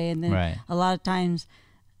going today? And then a lot of times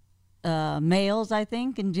males, I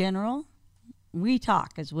think, in general, we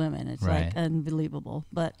talk as women. It's like unbelievable,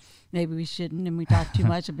 but maybe we shouldn't, and we talk too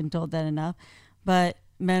much. I've been told that enough. But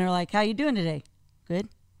men are like, how you doing today? Good.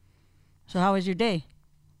 So how was your day?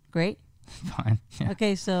 Great. Fine. Yeah.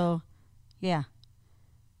 Okay, so, yeah.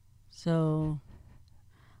 So,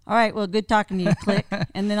 all right, well, good talking to you, click.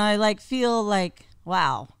 And then I feel like,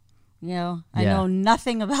 wow, I know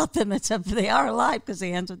nothing about them except for they are alive because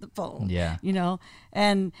they answered the phone. Yeah.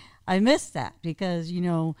 And I miss that because,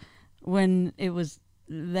 when it was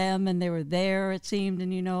them and they were there, it seemed,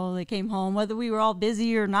 and, they came home, whether we were all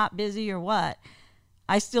busy or not busy or what,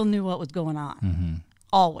 I still knew what was going on. Mm-hmm.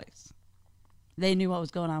 Always. They knew what was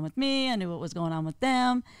going on with me. I knew what was going on with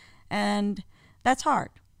them. And that's hard.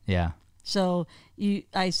 Yeah. So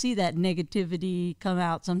I see that negativity come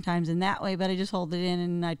out sometimes in that way, but I just hold it in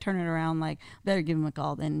and I turn it around like, better give them a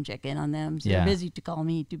call then and check in on them. So they're busy to call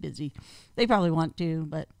me, too busy. They probably want to,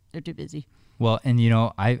 but they're too busy. Well, and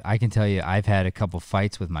I can tell you I've had a couple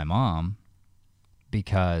fights with my mom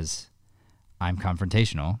because I'm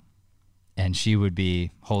confrontational and she would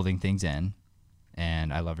be holding things in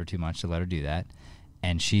and I love her too much to let her do that.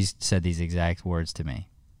 And she's said these exact words to me.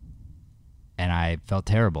 And I felt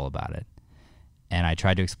terrible about it. And I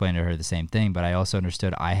tried to explain to her the same thing, but I also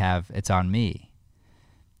understood it's on me.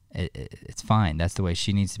 It's fine. That's the way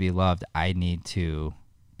she needs to be loved. I need to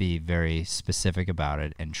be very specific about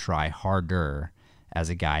it and try harder as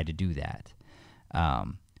a guy to do that.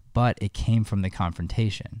 But it came from the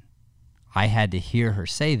confrontation. I had to hear her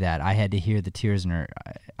say that. I had to hear the tears in her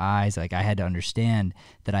eyes. Like I had to understand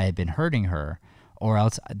that I had been hurting her, or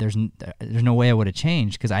else there's no way I would have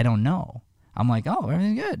changed because I don't know. I'm like, oh,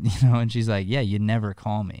 everything's good, and she's like, yeah, you never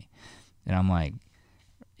call me. And I'm like,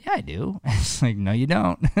 yeah, I do. It's like, no, you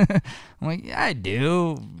don't. I'm like, yeah, I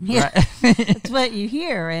do. Yeah, it's what you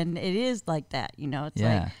hear, and it is like that, It's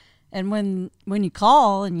like, and when you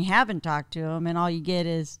call and you haven't talked to them, and all you get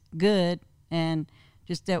is good, and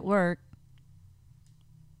just at work,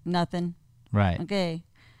 nothing. Right. Okay.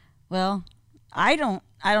 Well, I don't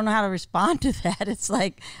know how to respond to that. It's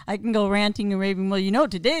like I can go ranting and raving. Well,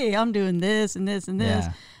 today I'm doing this and this and this,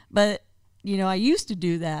 but I used to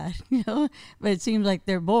do that, but it seems like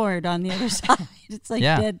they're bored on the other side. It's like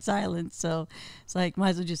dead silence. So it's like,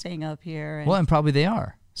 might as well just hang up here. And probably they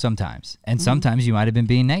are sometimes. And sometimes you might have been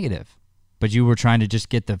being negative, but you were trying to just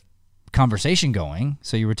get the conversation going.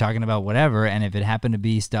 So you were talking about whatever. And if it happened to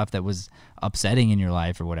be stuff that was upsetting in your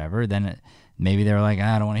life or whatever, then maybe they were like,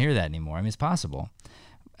 I don't want to hear that anymore. I mean, it's possible.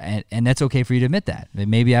 And that's okay for you to admit that.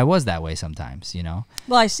 Maybe I was that way sometimes,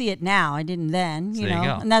 Well, I see it now. I didn't then, so there you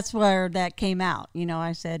go. And that's where that came out.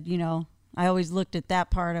 I said, I always looked at that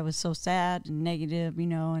part. I was so sad and negative,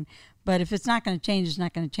 but if it's not going to change, it's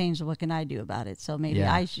not going to change. So what can I do about it? So maybe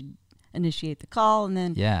I should initiate the call, and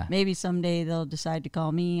then maybe someday they'll decide to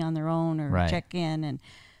call me on their own or check in.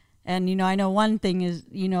 And I know one thing is,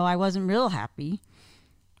 I wasn't real happy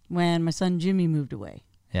when my son Jimmy moved away.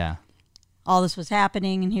 Yeah. All this was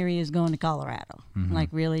happening, and here he is going to Colorado. Mm-hmm. Like,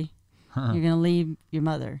 really? You're going to leave your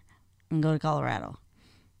mother and go to Colorado?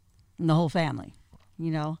 And the whole family,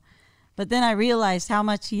 But then I realized how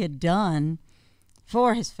much he had done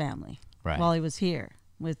for his family while he was here,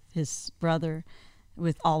 with his brother,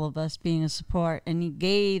 with all of us being a support. And he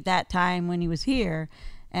gave that time when he was here.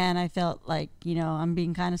 And I felt like, I'm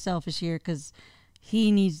being kind of selfish here, because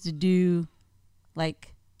he needs to do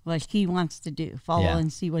like what he wants to do, follow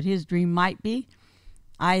and see what his dream might be.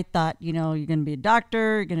 I thought, you're going to be a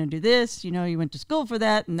doctor, you're going to do this, you went to school for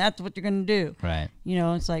that, and that's what you're going to do. Right.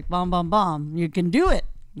 It's like, bomb, you can do it,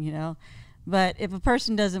 But if a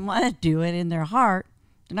person doesn't want to do it in their heart,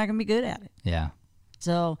 they're not going to be good at it. Yeah.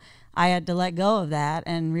 So I had to let go of that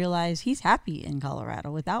and realize he's happy in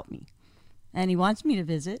Colorado without me. And he wants me to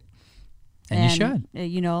visit. And you should.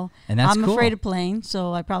 And that's I'm afraid of planes,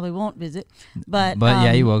 so I probably won't visit. But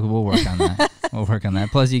yeah, you will. We'll work on that. We'll work on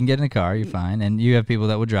that. Plus, you can get in a car. You're fine, and you have people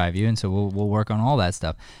that will drive you, and so we'll work on all that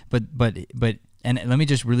stuff. But and let me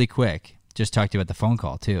just really quick just talk to you about the phone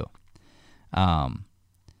call too.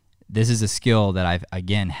 This is a skill that I've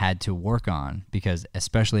again had to work on, because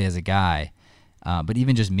especially as a guy, but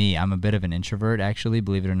even just me, I'm a bit of an introvert. Actually,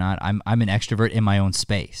 believe it or not, I'm an extrovert in my own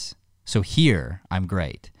space. So here, I'm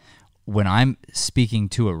great. When I'm speaking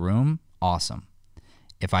to a room, awesome.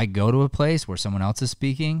 If I go to a place where someone else is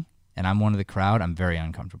speaking and I'm one of the crowd, I'm very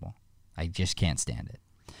uncomfortable. I just can't stand it.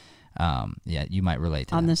 Yeah, you might relate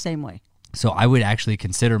to that. I'm the same way. So I would actually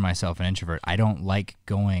consider myself an introvert. I don't like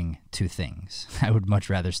going to things. I would much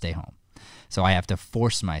rather stay home. So I have to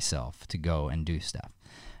force myself to go and do stuff.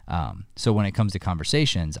 So when it comes to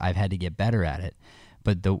conversations, I've had to get better at it.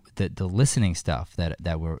 But the listening stuff that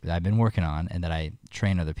I've been working on and that I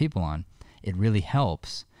train other people on, it really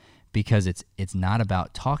helps, because it's not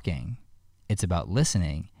about talking, it's about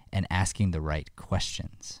listening and asking the right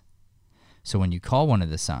questions. So when you call one of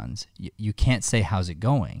the sons, you can't say, "How's it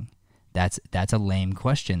going?" That's a lame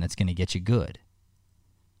question that's going to get you good.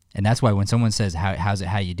 And that's why when someone says,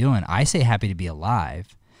 how you doing? I say, "Happy to be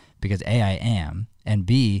alive," because A, I am, and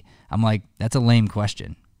B, I'm like, that's a lame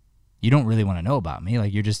question. You don't really want to know about me.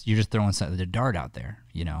 Like, you're just throwing the dart out there,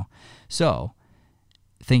 So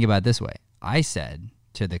think about it this way. I said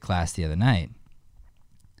to the class the other night,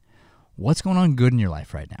 "What's going on good in your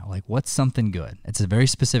life right now? Like, what's something good?" It's a very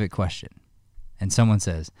specific question. And someone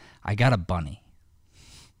says, "I got a bunny."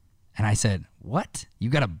 And I said, "What? You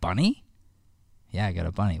got a bunny?" "Yeah, I got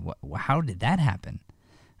a bunny." How did that happen?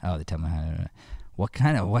 Oh, they tell me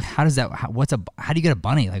how does that, how do you get a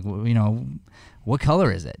bunny? Like, what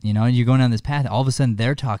color is it? And you're going down this path. All of a sudden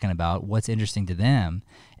they're talking about what's interesting to them.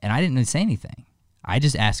 And I didn't really say anything. I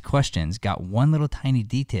just asked questions, got one little tiny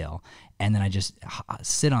detail, and then I just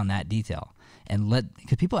sit on that detail and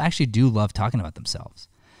because people actually do love talking about themselves.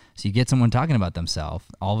 So you get someone talking about themselves,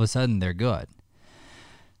 all of a sudden they're good.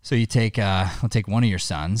 So you take, we'll take one of your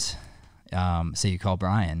sons, say you call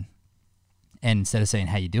Brian, and instead of saying,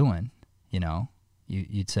 "How you doing?"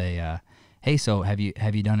 You'd say, "Hey, so have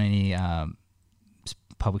you done any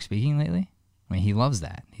public speaking lately?" I mean, he loves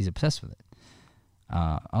that. He's obsessed with it.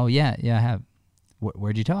 "Oh, yeah, I have."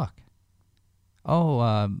 Where'd you talk?"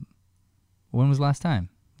 "Oh, when was the last time?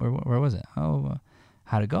 Where was it?" "Oh,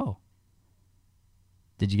 how'd it go?"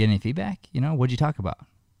 "Did you get any feedback? What'd you talk about?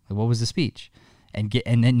 Like, what was the speech?" And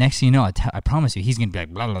then next thing you know, I promise you, he's gonna be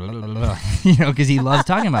like blah blah blah blah blah, because he loves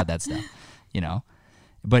talking about that stuff,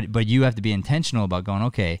 But you have to be intentional about going,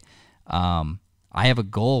 okay, I have a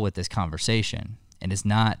goal with this conversation, and it's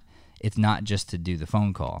not just to do the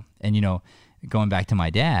phone call. And going back to my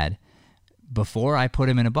dad, before I put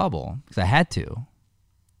him in a bubble, because I had to,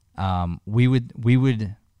 we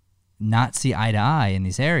would not see eye to eye in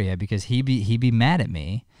this area, because he'd be mad at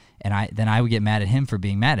me, and I would get mad at him for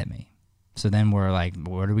being mad at me. So then we're like,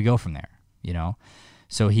 where do we go from there?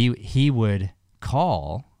 So he would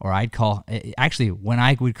call, or I'd call. Actually, when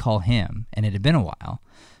I would call him, and it had been a while,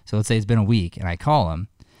 so let's say it's been a week, and I call him,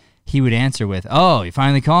 he would answer with, "Oh, you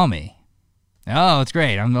finally call me? Oh, it's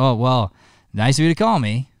great. Oh, well, nice of you to call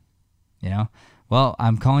me. Well,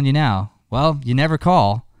 I'm calling you now. Well, you never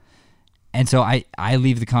call." And so I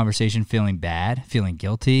leave the conversation feeling bad, feeling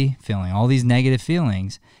guilty, feeling all these negative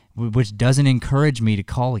feelings, which doesn't encourage me to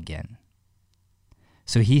call again.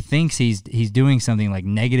 So he thinks he's doing something like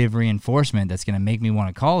negative reinforcement that's going to make me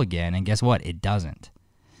want to call again, and guess what? It doesn't.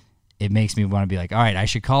 it makes me want to be like, all right, I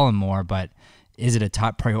should call him more, but is it a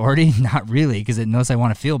top priority? Not really, because unless I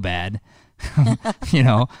want to feel bad,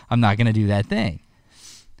 I'm not going to do that thing.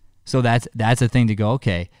 So that's a thing to go,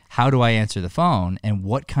 okay, how do I answer the phone, and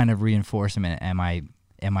what kind of reinforcement am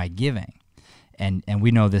I giving? And we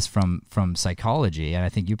know this from psychology, and I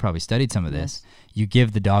think you probably studied some of this. Yes. You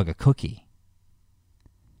give the dog a cookie.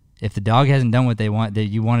 If the dog hasn't done what that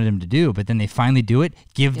you wanted him to do, but then they finally do it,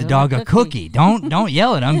 give the dog a cookie. Don't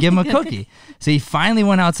yell at him, give him a cookie. So he finally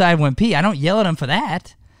went outside, went pee. I don't yell at him for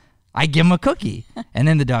that. I give him a cookie. And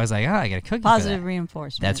then the dog's like, I got a cookie. Positive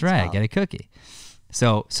reinforcement. That's right, I get a cookie.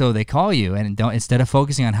 So they call you, and instead of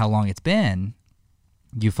focusing on how long it's been,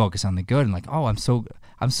 you focus on the good and like, oh, I'm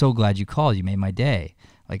so glad you called. You made my day.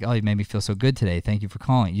 Like, oh, you made me feel so good today. Thank you for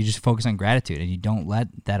calling. You just focus on gratitude, and you don't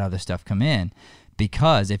let that other stuff come in,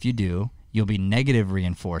 because if you do, you'll be negative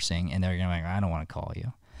reinforcing, and they're going to be like, I don't want to call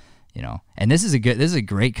you, And this is a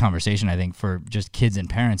great conversation, I think, for just kids and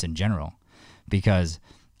parents in general, because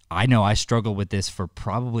I know I struggled with this for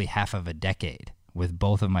probably half of a decade with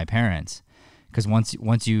both of my parents, because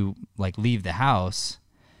once you like leave the house,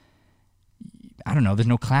 I don't know, there's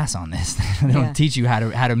no class on this. They don't teach you how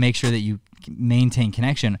to make sure that you maintain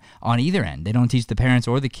connection on either end. They don't teach the parents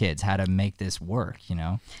or the kids how to make this work,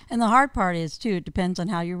 And the hard part is, too, it depends on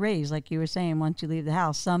how you're raised. Like you were saying, once you leave the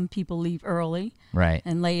house, some people leave early, right,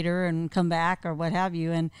 and later and come back or what have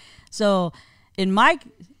you. And so in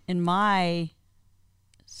my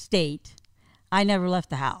state, I never left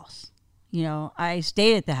the house. I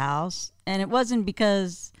stayed at the house, and it wasn't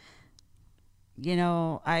because,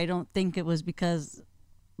 I don't think it was because,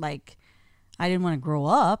 like, I didn't want to grow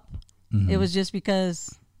up. Mm-hmm. It was just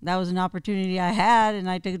because that was an opportunity I had, and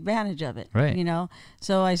I took advantage of it. Right.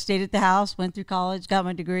 So I stayed at the house, went through college, got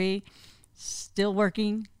my degree, still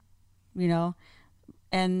working,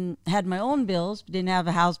 and had my own bills, didn't have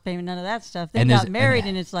a house payment, none of that stuff. Then got married,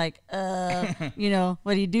 and it's like,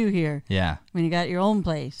 what do you do here? Yeah. When you got your own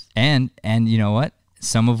place. And you know what?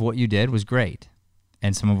 Some of what you did was great,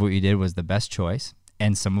 and some of what you did was the best choice,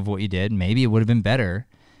 and some of what you did, maybe it would have been better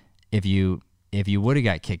if you would have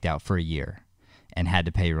got kicked out for a year and had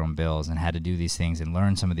to pay your own bills and had to do these things and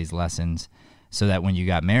learn some of these lessons, so that when you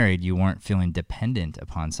got married, you weren't feeling dependent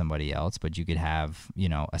upon somebody else, but you could have,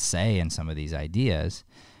 a say in some of these ideas.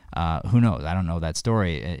 Who knows? I don't know that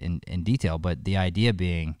story in detail, but the idea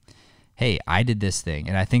being, hey, I did this thing.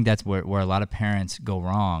 And I think that's where a lot of parents go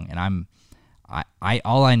wrong. And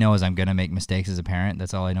all I know is I'm going to make mistakes as a parent.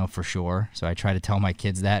 That's all I know for sure. So I try to tell my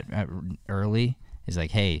kids that early, is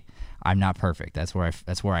like, hey, I'm not perfect. That's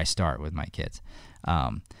where I start with my kids.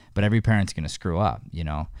 But every parent's going to screw up,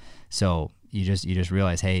 So you just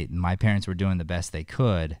realize, hey, my parents were doing the best they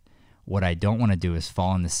could. What I don't want to do is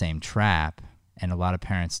fall in the same trap. And a lot of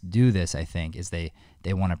parents do this, I think, is they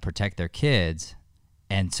want to protect their kids,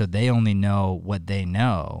 and so they only know what they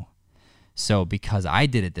know. So because I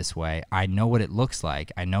did it this way, I know what it looks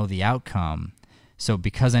like. I know the outcome. So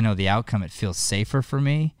because I know the outcome, it feels safer for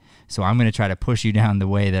me. So I'm going to try to push you down the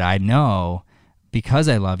way that I know, because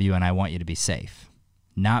I love you and I want you to be safe.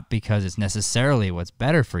 Not because it's necessarily what's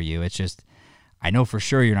better for you. It's just, I know for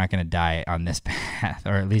sure you're not going to die on this path,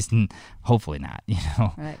 or at least hopefully not,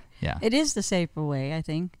 Right. Yeah. It is the safer way, I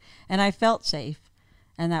think. And I felt safe,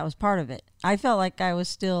 and that was part of it. I felt like I was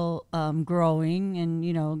still growing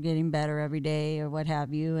and, getting better every day or what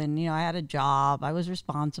have you. And, I had a job. I was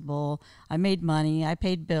responsible. I made money. I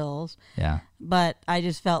paid bills. Yeah. But I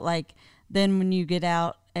just felt like then when you get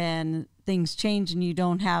out and things change and you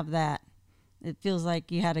don't have that, it feels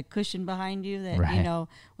like you had a cushion behind you that, right,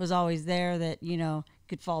 was always there, that,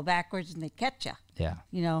 could fall backwards and they catch you.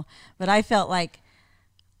 Yeah. But I felt like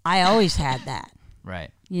I always had that.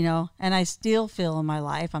 Right. And I still feel in my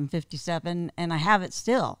life, I'm 57 and I have it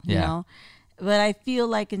still, Yeah. But I feel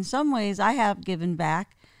like in some ways I have given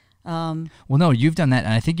back. Well, no, you've done that,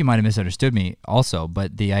 and I think you might have misunderstood me also,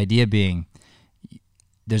 but the idea being,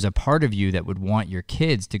 there's a part of you that would want your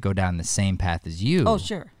kids to go down the same path as you. Oh,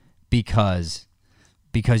 sure. Because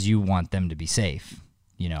you want them to be safe,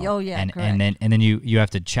 Oh, yeah, and correct. then you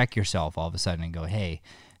have to check yourself all of a sudden and go, hey,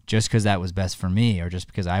 just because that was best for me, or just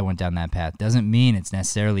because I went down that path, doesn't mean it's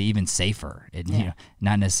necessarily even safer.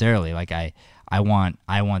 Not necessarily. Like I want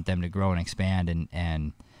them to grow and expand,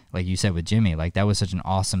 and like you said with Jimmy, like that was such an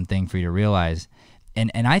awesome thing for you to realize,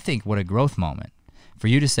 and I think what a growth moment for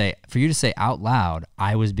you to say out loud,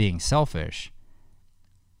 I was being selfish.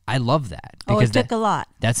 I love that. Because it took a lot.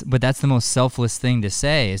 That's the most selfless thing to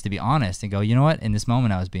say, is to be honest and go, you know what? In this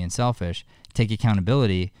moment, I was being selfish. Take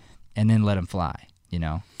accountability, and then let them fly.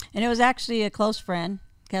 And it was actually a close friend,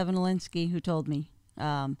 Kevin Alinsky, who told me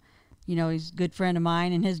you know, he's a good friend of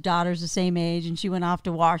mine, and his daughter's the same age, and she went off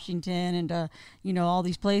to Washington and to, you know, all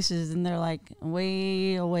these places, and they're like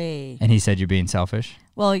way away. And he said you're being selfish?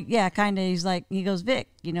 Well, yeah, kind of. He's like, he goes, Vic,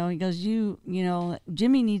 you know, he goes, you know,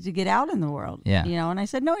 Jimmy needs to get out in the world. Yeah. You know, and I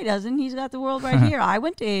said, no, he doesn't. He's got the world right here. I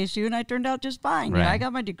went to ASU and I turned out just fine. You know, Right. I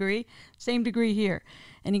got my degree, same degree here.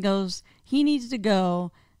 And he goes, he needs to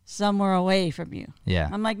go somewhere away from you. Yeah.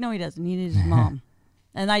 I'm like, no, he doesn't. He needs his mom.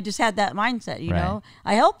 And I just had that mindset, you Right. know.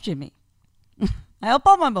 I help Jimmy. I help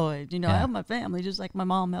all my boys, you know. I Yeah. help my family just like my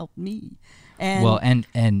mom helped me. And Well, and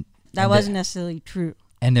that wasn't necessarily true.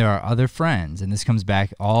 And there are other friends, and this comes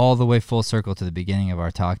back all the way full circle to the beginning of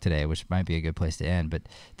our talk today, which might be a good place to end. But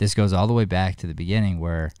this goes all the way back to the beginning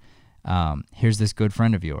where here's this good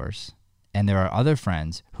friend of yours, and there are other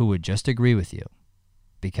friends who would just agree with you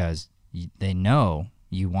because they know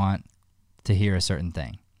you want to hear a certain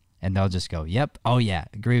thing. And they'll just go, yep, oh yeah,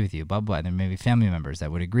 agree with you, blah, blah. And there may be family members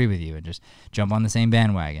that would agree with you and just jump on the same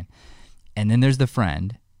bandwagon. And then there's the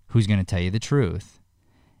friend who's going to tell you the truth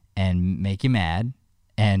and make you mad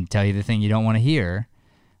and tell you the thing you don't want to hear.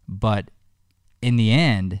 But in the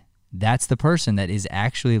end, that's the person that is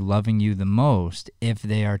actually loving you the most if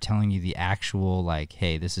they are telling you the actual, like,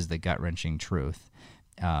 hey, this is the gut-wrenching truth.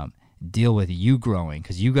 Deal with you growing,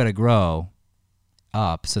 because you got to grow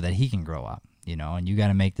up so that he can grow up, you know, and you got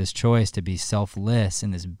to make this choice to be selfless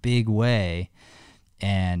in this big way.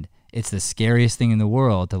 And it's the scariest thing in the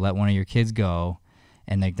world to let one of your kids go,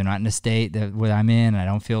 and like they're not in a state that where I'm in, and I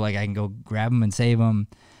don't feel like I can go grab them and save them.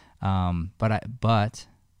 But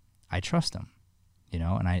I trust him, you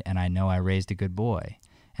know, and I know I raised a good boy,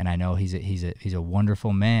 and I know he's a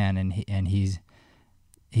wonderful man, and he's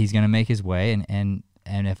gonna make his way, and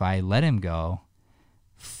if I let him go,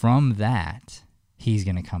 from that he's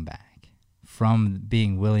gonna come back. From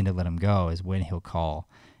being willing to let him go is when he'll call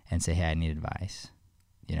and say, hey, I need advice,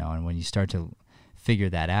 you know. And when you start to figure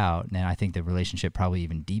that out, then I think the relationship probably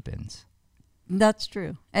even deepens. That's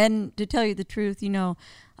true. And to tell you the truth, you know,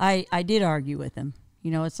 I did argue with him.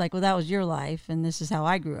 You know, it's like, well, that was your life, and this is how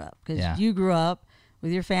I grew up. Because you grew up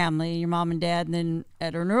with your family, your mom and dad, and then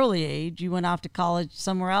at an early age, you went off to college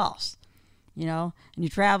somewhere else, you know, and you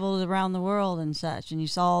traveled around the world and such, and you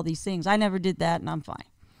saw all these things. I never did that, and I'm fine.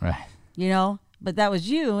 Right. You know, but that was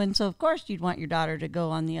you, and so of course you'd want your daughter to go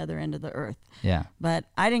on the other end of the earth. Yeah. But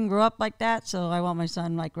I didn't grow up like that, so I want my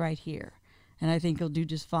son like right here, and I think he'll do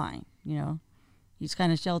just fine. You know, he's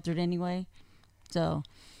kind of sheltered anyway, so.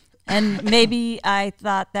 And maybe I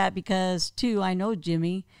thought that because too I know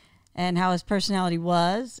Jimmy and how his personality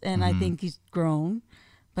was, and I think he's grown,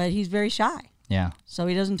 but he's very shy. Yeah. So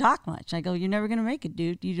he doesn't talk much. I go, you're never gonna make it,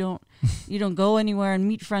 dude. You don't go anywhere and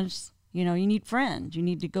meet friends. You know, you need friends. You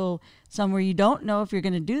need to go somewhere you don't know. If you're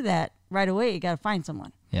going to do that right away, you got to find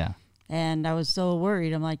someone. Yeah. And I was so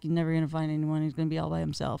worried. I'm like, you're never going to find anyone who's going to be all by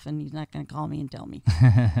himself, and he's not going to call me and tell me.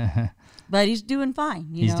 But he's doing fine.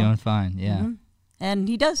 He's doing fine. Yeah. Mm-hmm. And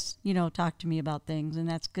he does, you know, talk to me about things, and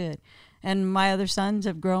that's good. And my other sons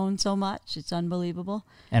have grown so much. It's unbelievable.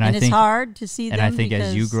 And it's hard to see them. And I think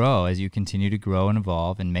as you grow, as you continue to grow and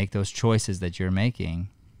evolve and make those choices that you're making,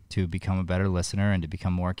 to become a better listener and to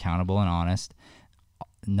become more accountable and honest,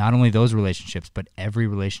 not only those relationships, but every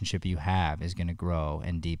relationship you have is going to grow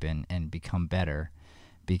and deepen and become better,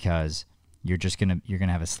 because you're going to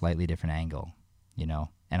have a slightly different angle, you know.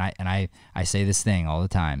 And I say this thing all the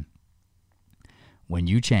time. When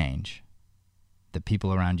you change, the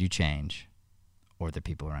people around you change, or the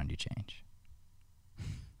people around you change.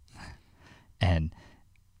 And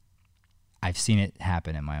I've seen it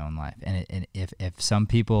happen in my own life. And if some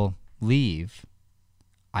people leave,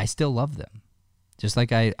 I still love them. Just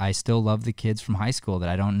like I still love the kids from high school that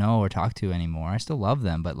I don't know or talk to anymore. I still love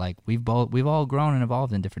them, but like we've all grown and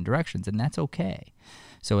evolved in different directions, and that's okay.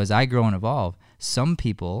 So as I grow and evolve, some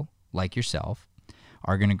people, like yourself,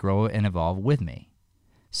 are going to grow and evolve with me.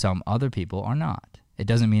 Some other people are not. It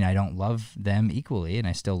doesn't mean I don't love them equally, and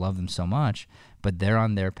I still love them so much, but they're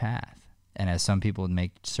on their path. And as some people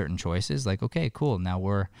make certain choices, like, okay, cool, now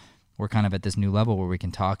we're kind of at this new level where we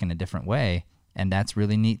can talk in a different way, and that's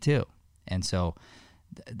really neat too. And so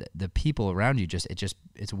the people around you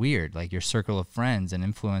it's weird, like your circle of friends and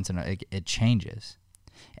influence, and it changes,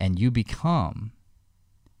 and you become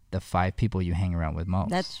the 5 people you hang around with most.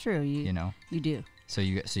 That's true. You know, you do. So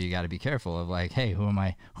you got to be careful of like, hey, who am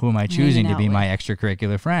I choosing to be my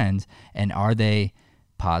extracurricular friends, and are they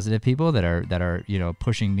positive people that are you know,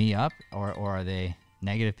 pushing me up, or are they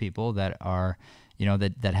negative people that are, you know,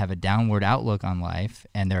 that have a downward outlook on life,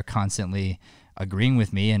 and they're constantly agreeing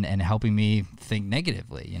with me and helping me think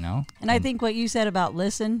negatively, you know? And I think what you said about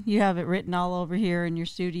listen, you have it written all over here in your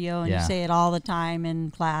studio, and Yeah. you say it all the time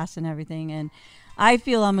in class and everything. And I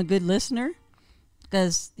feel I'm a good listener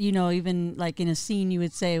because, you know, even like in a scene, you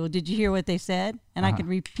would say, well, did you hear what they said? And I could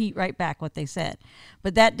repeat right back what they said.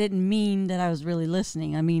 But that didn't mean that I was really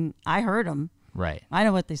listening. I mean, I heard them. Right. I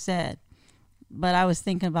know what they said. But I was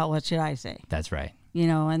thinking about what should I say, That's right. you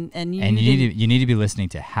know, and you You need to be listening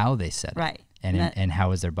to how they said it. right. And how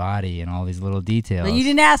was their body and all these little details. But you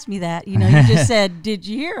didn't ask me that. You know, you just said, did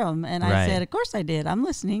you hear them? And I Right. said, of course I did. I'm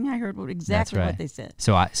listening. I heard exactly right. what they said.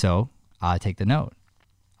 So I take the note.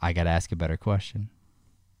 I got to ask a better question.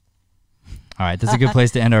 All right, that's a good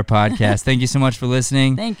place to end our podcast. Thank you so much for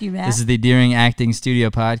listening. Thank you, Matt. This is the Deering Acting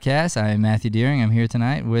Studio Podcast. I'm Matthew Deering. I'm here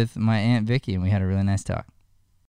tonight with my Aunt Vicky, and we had a really nice talk.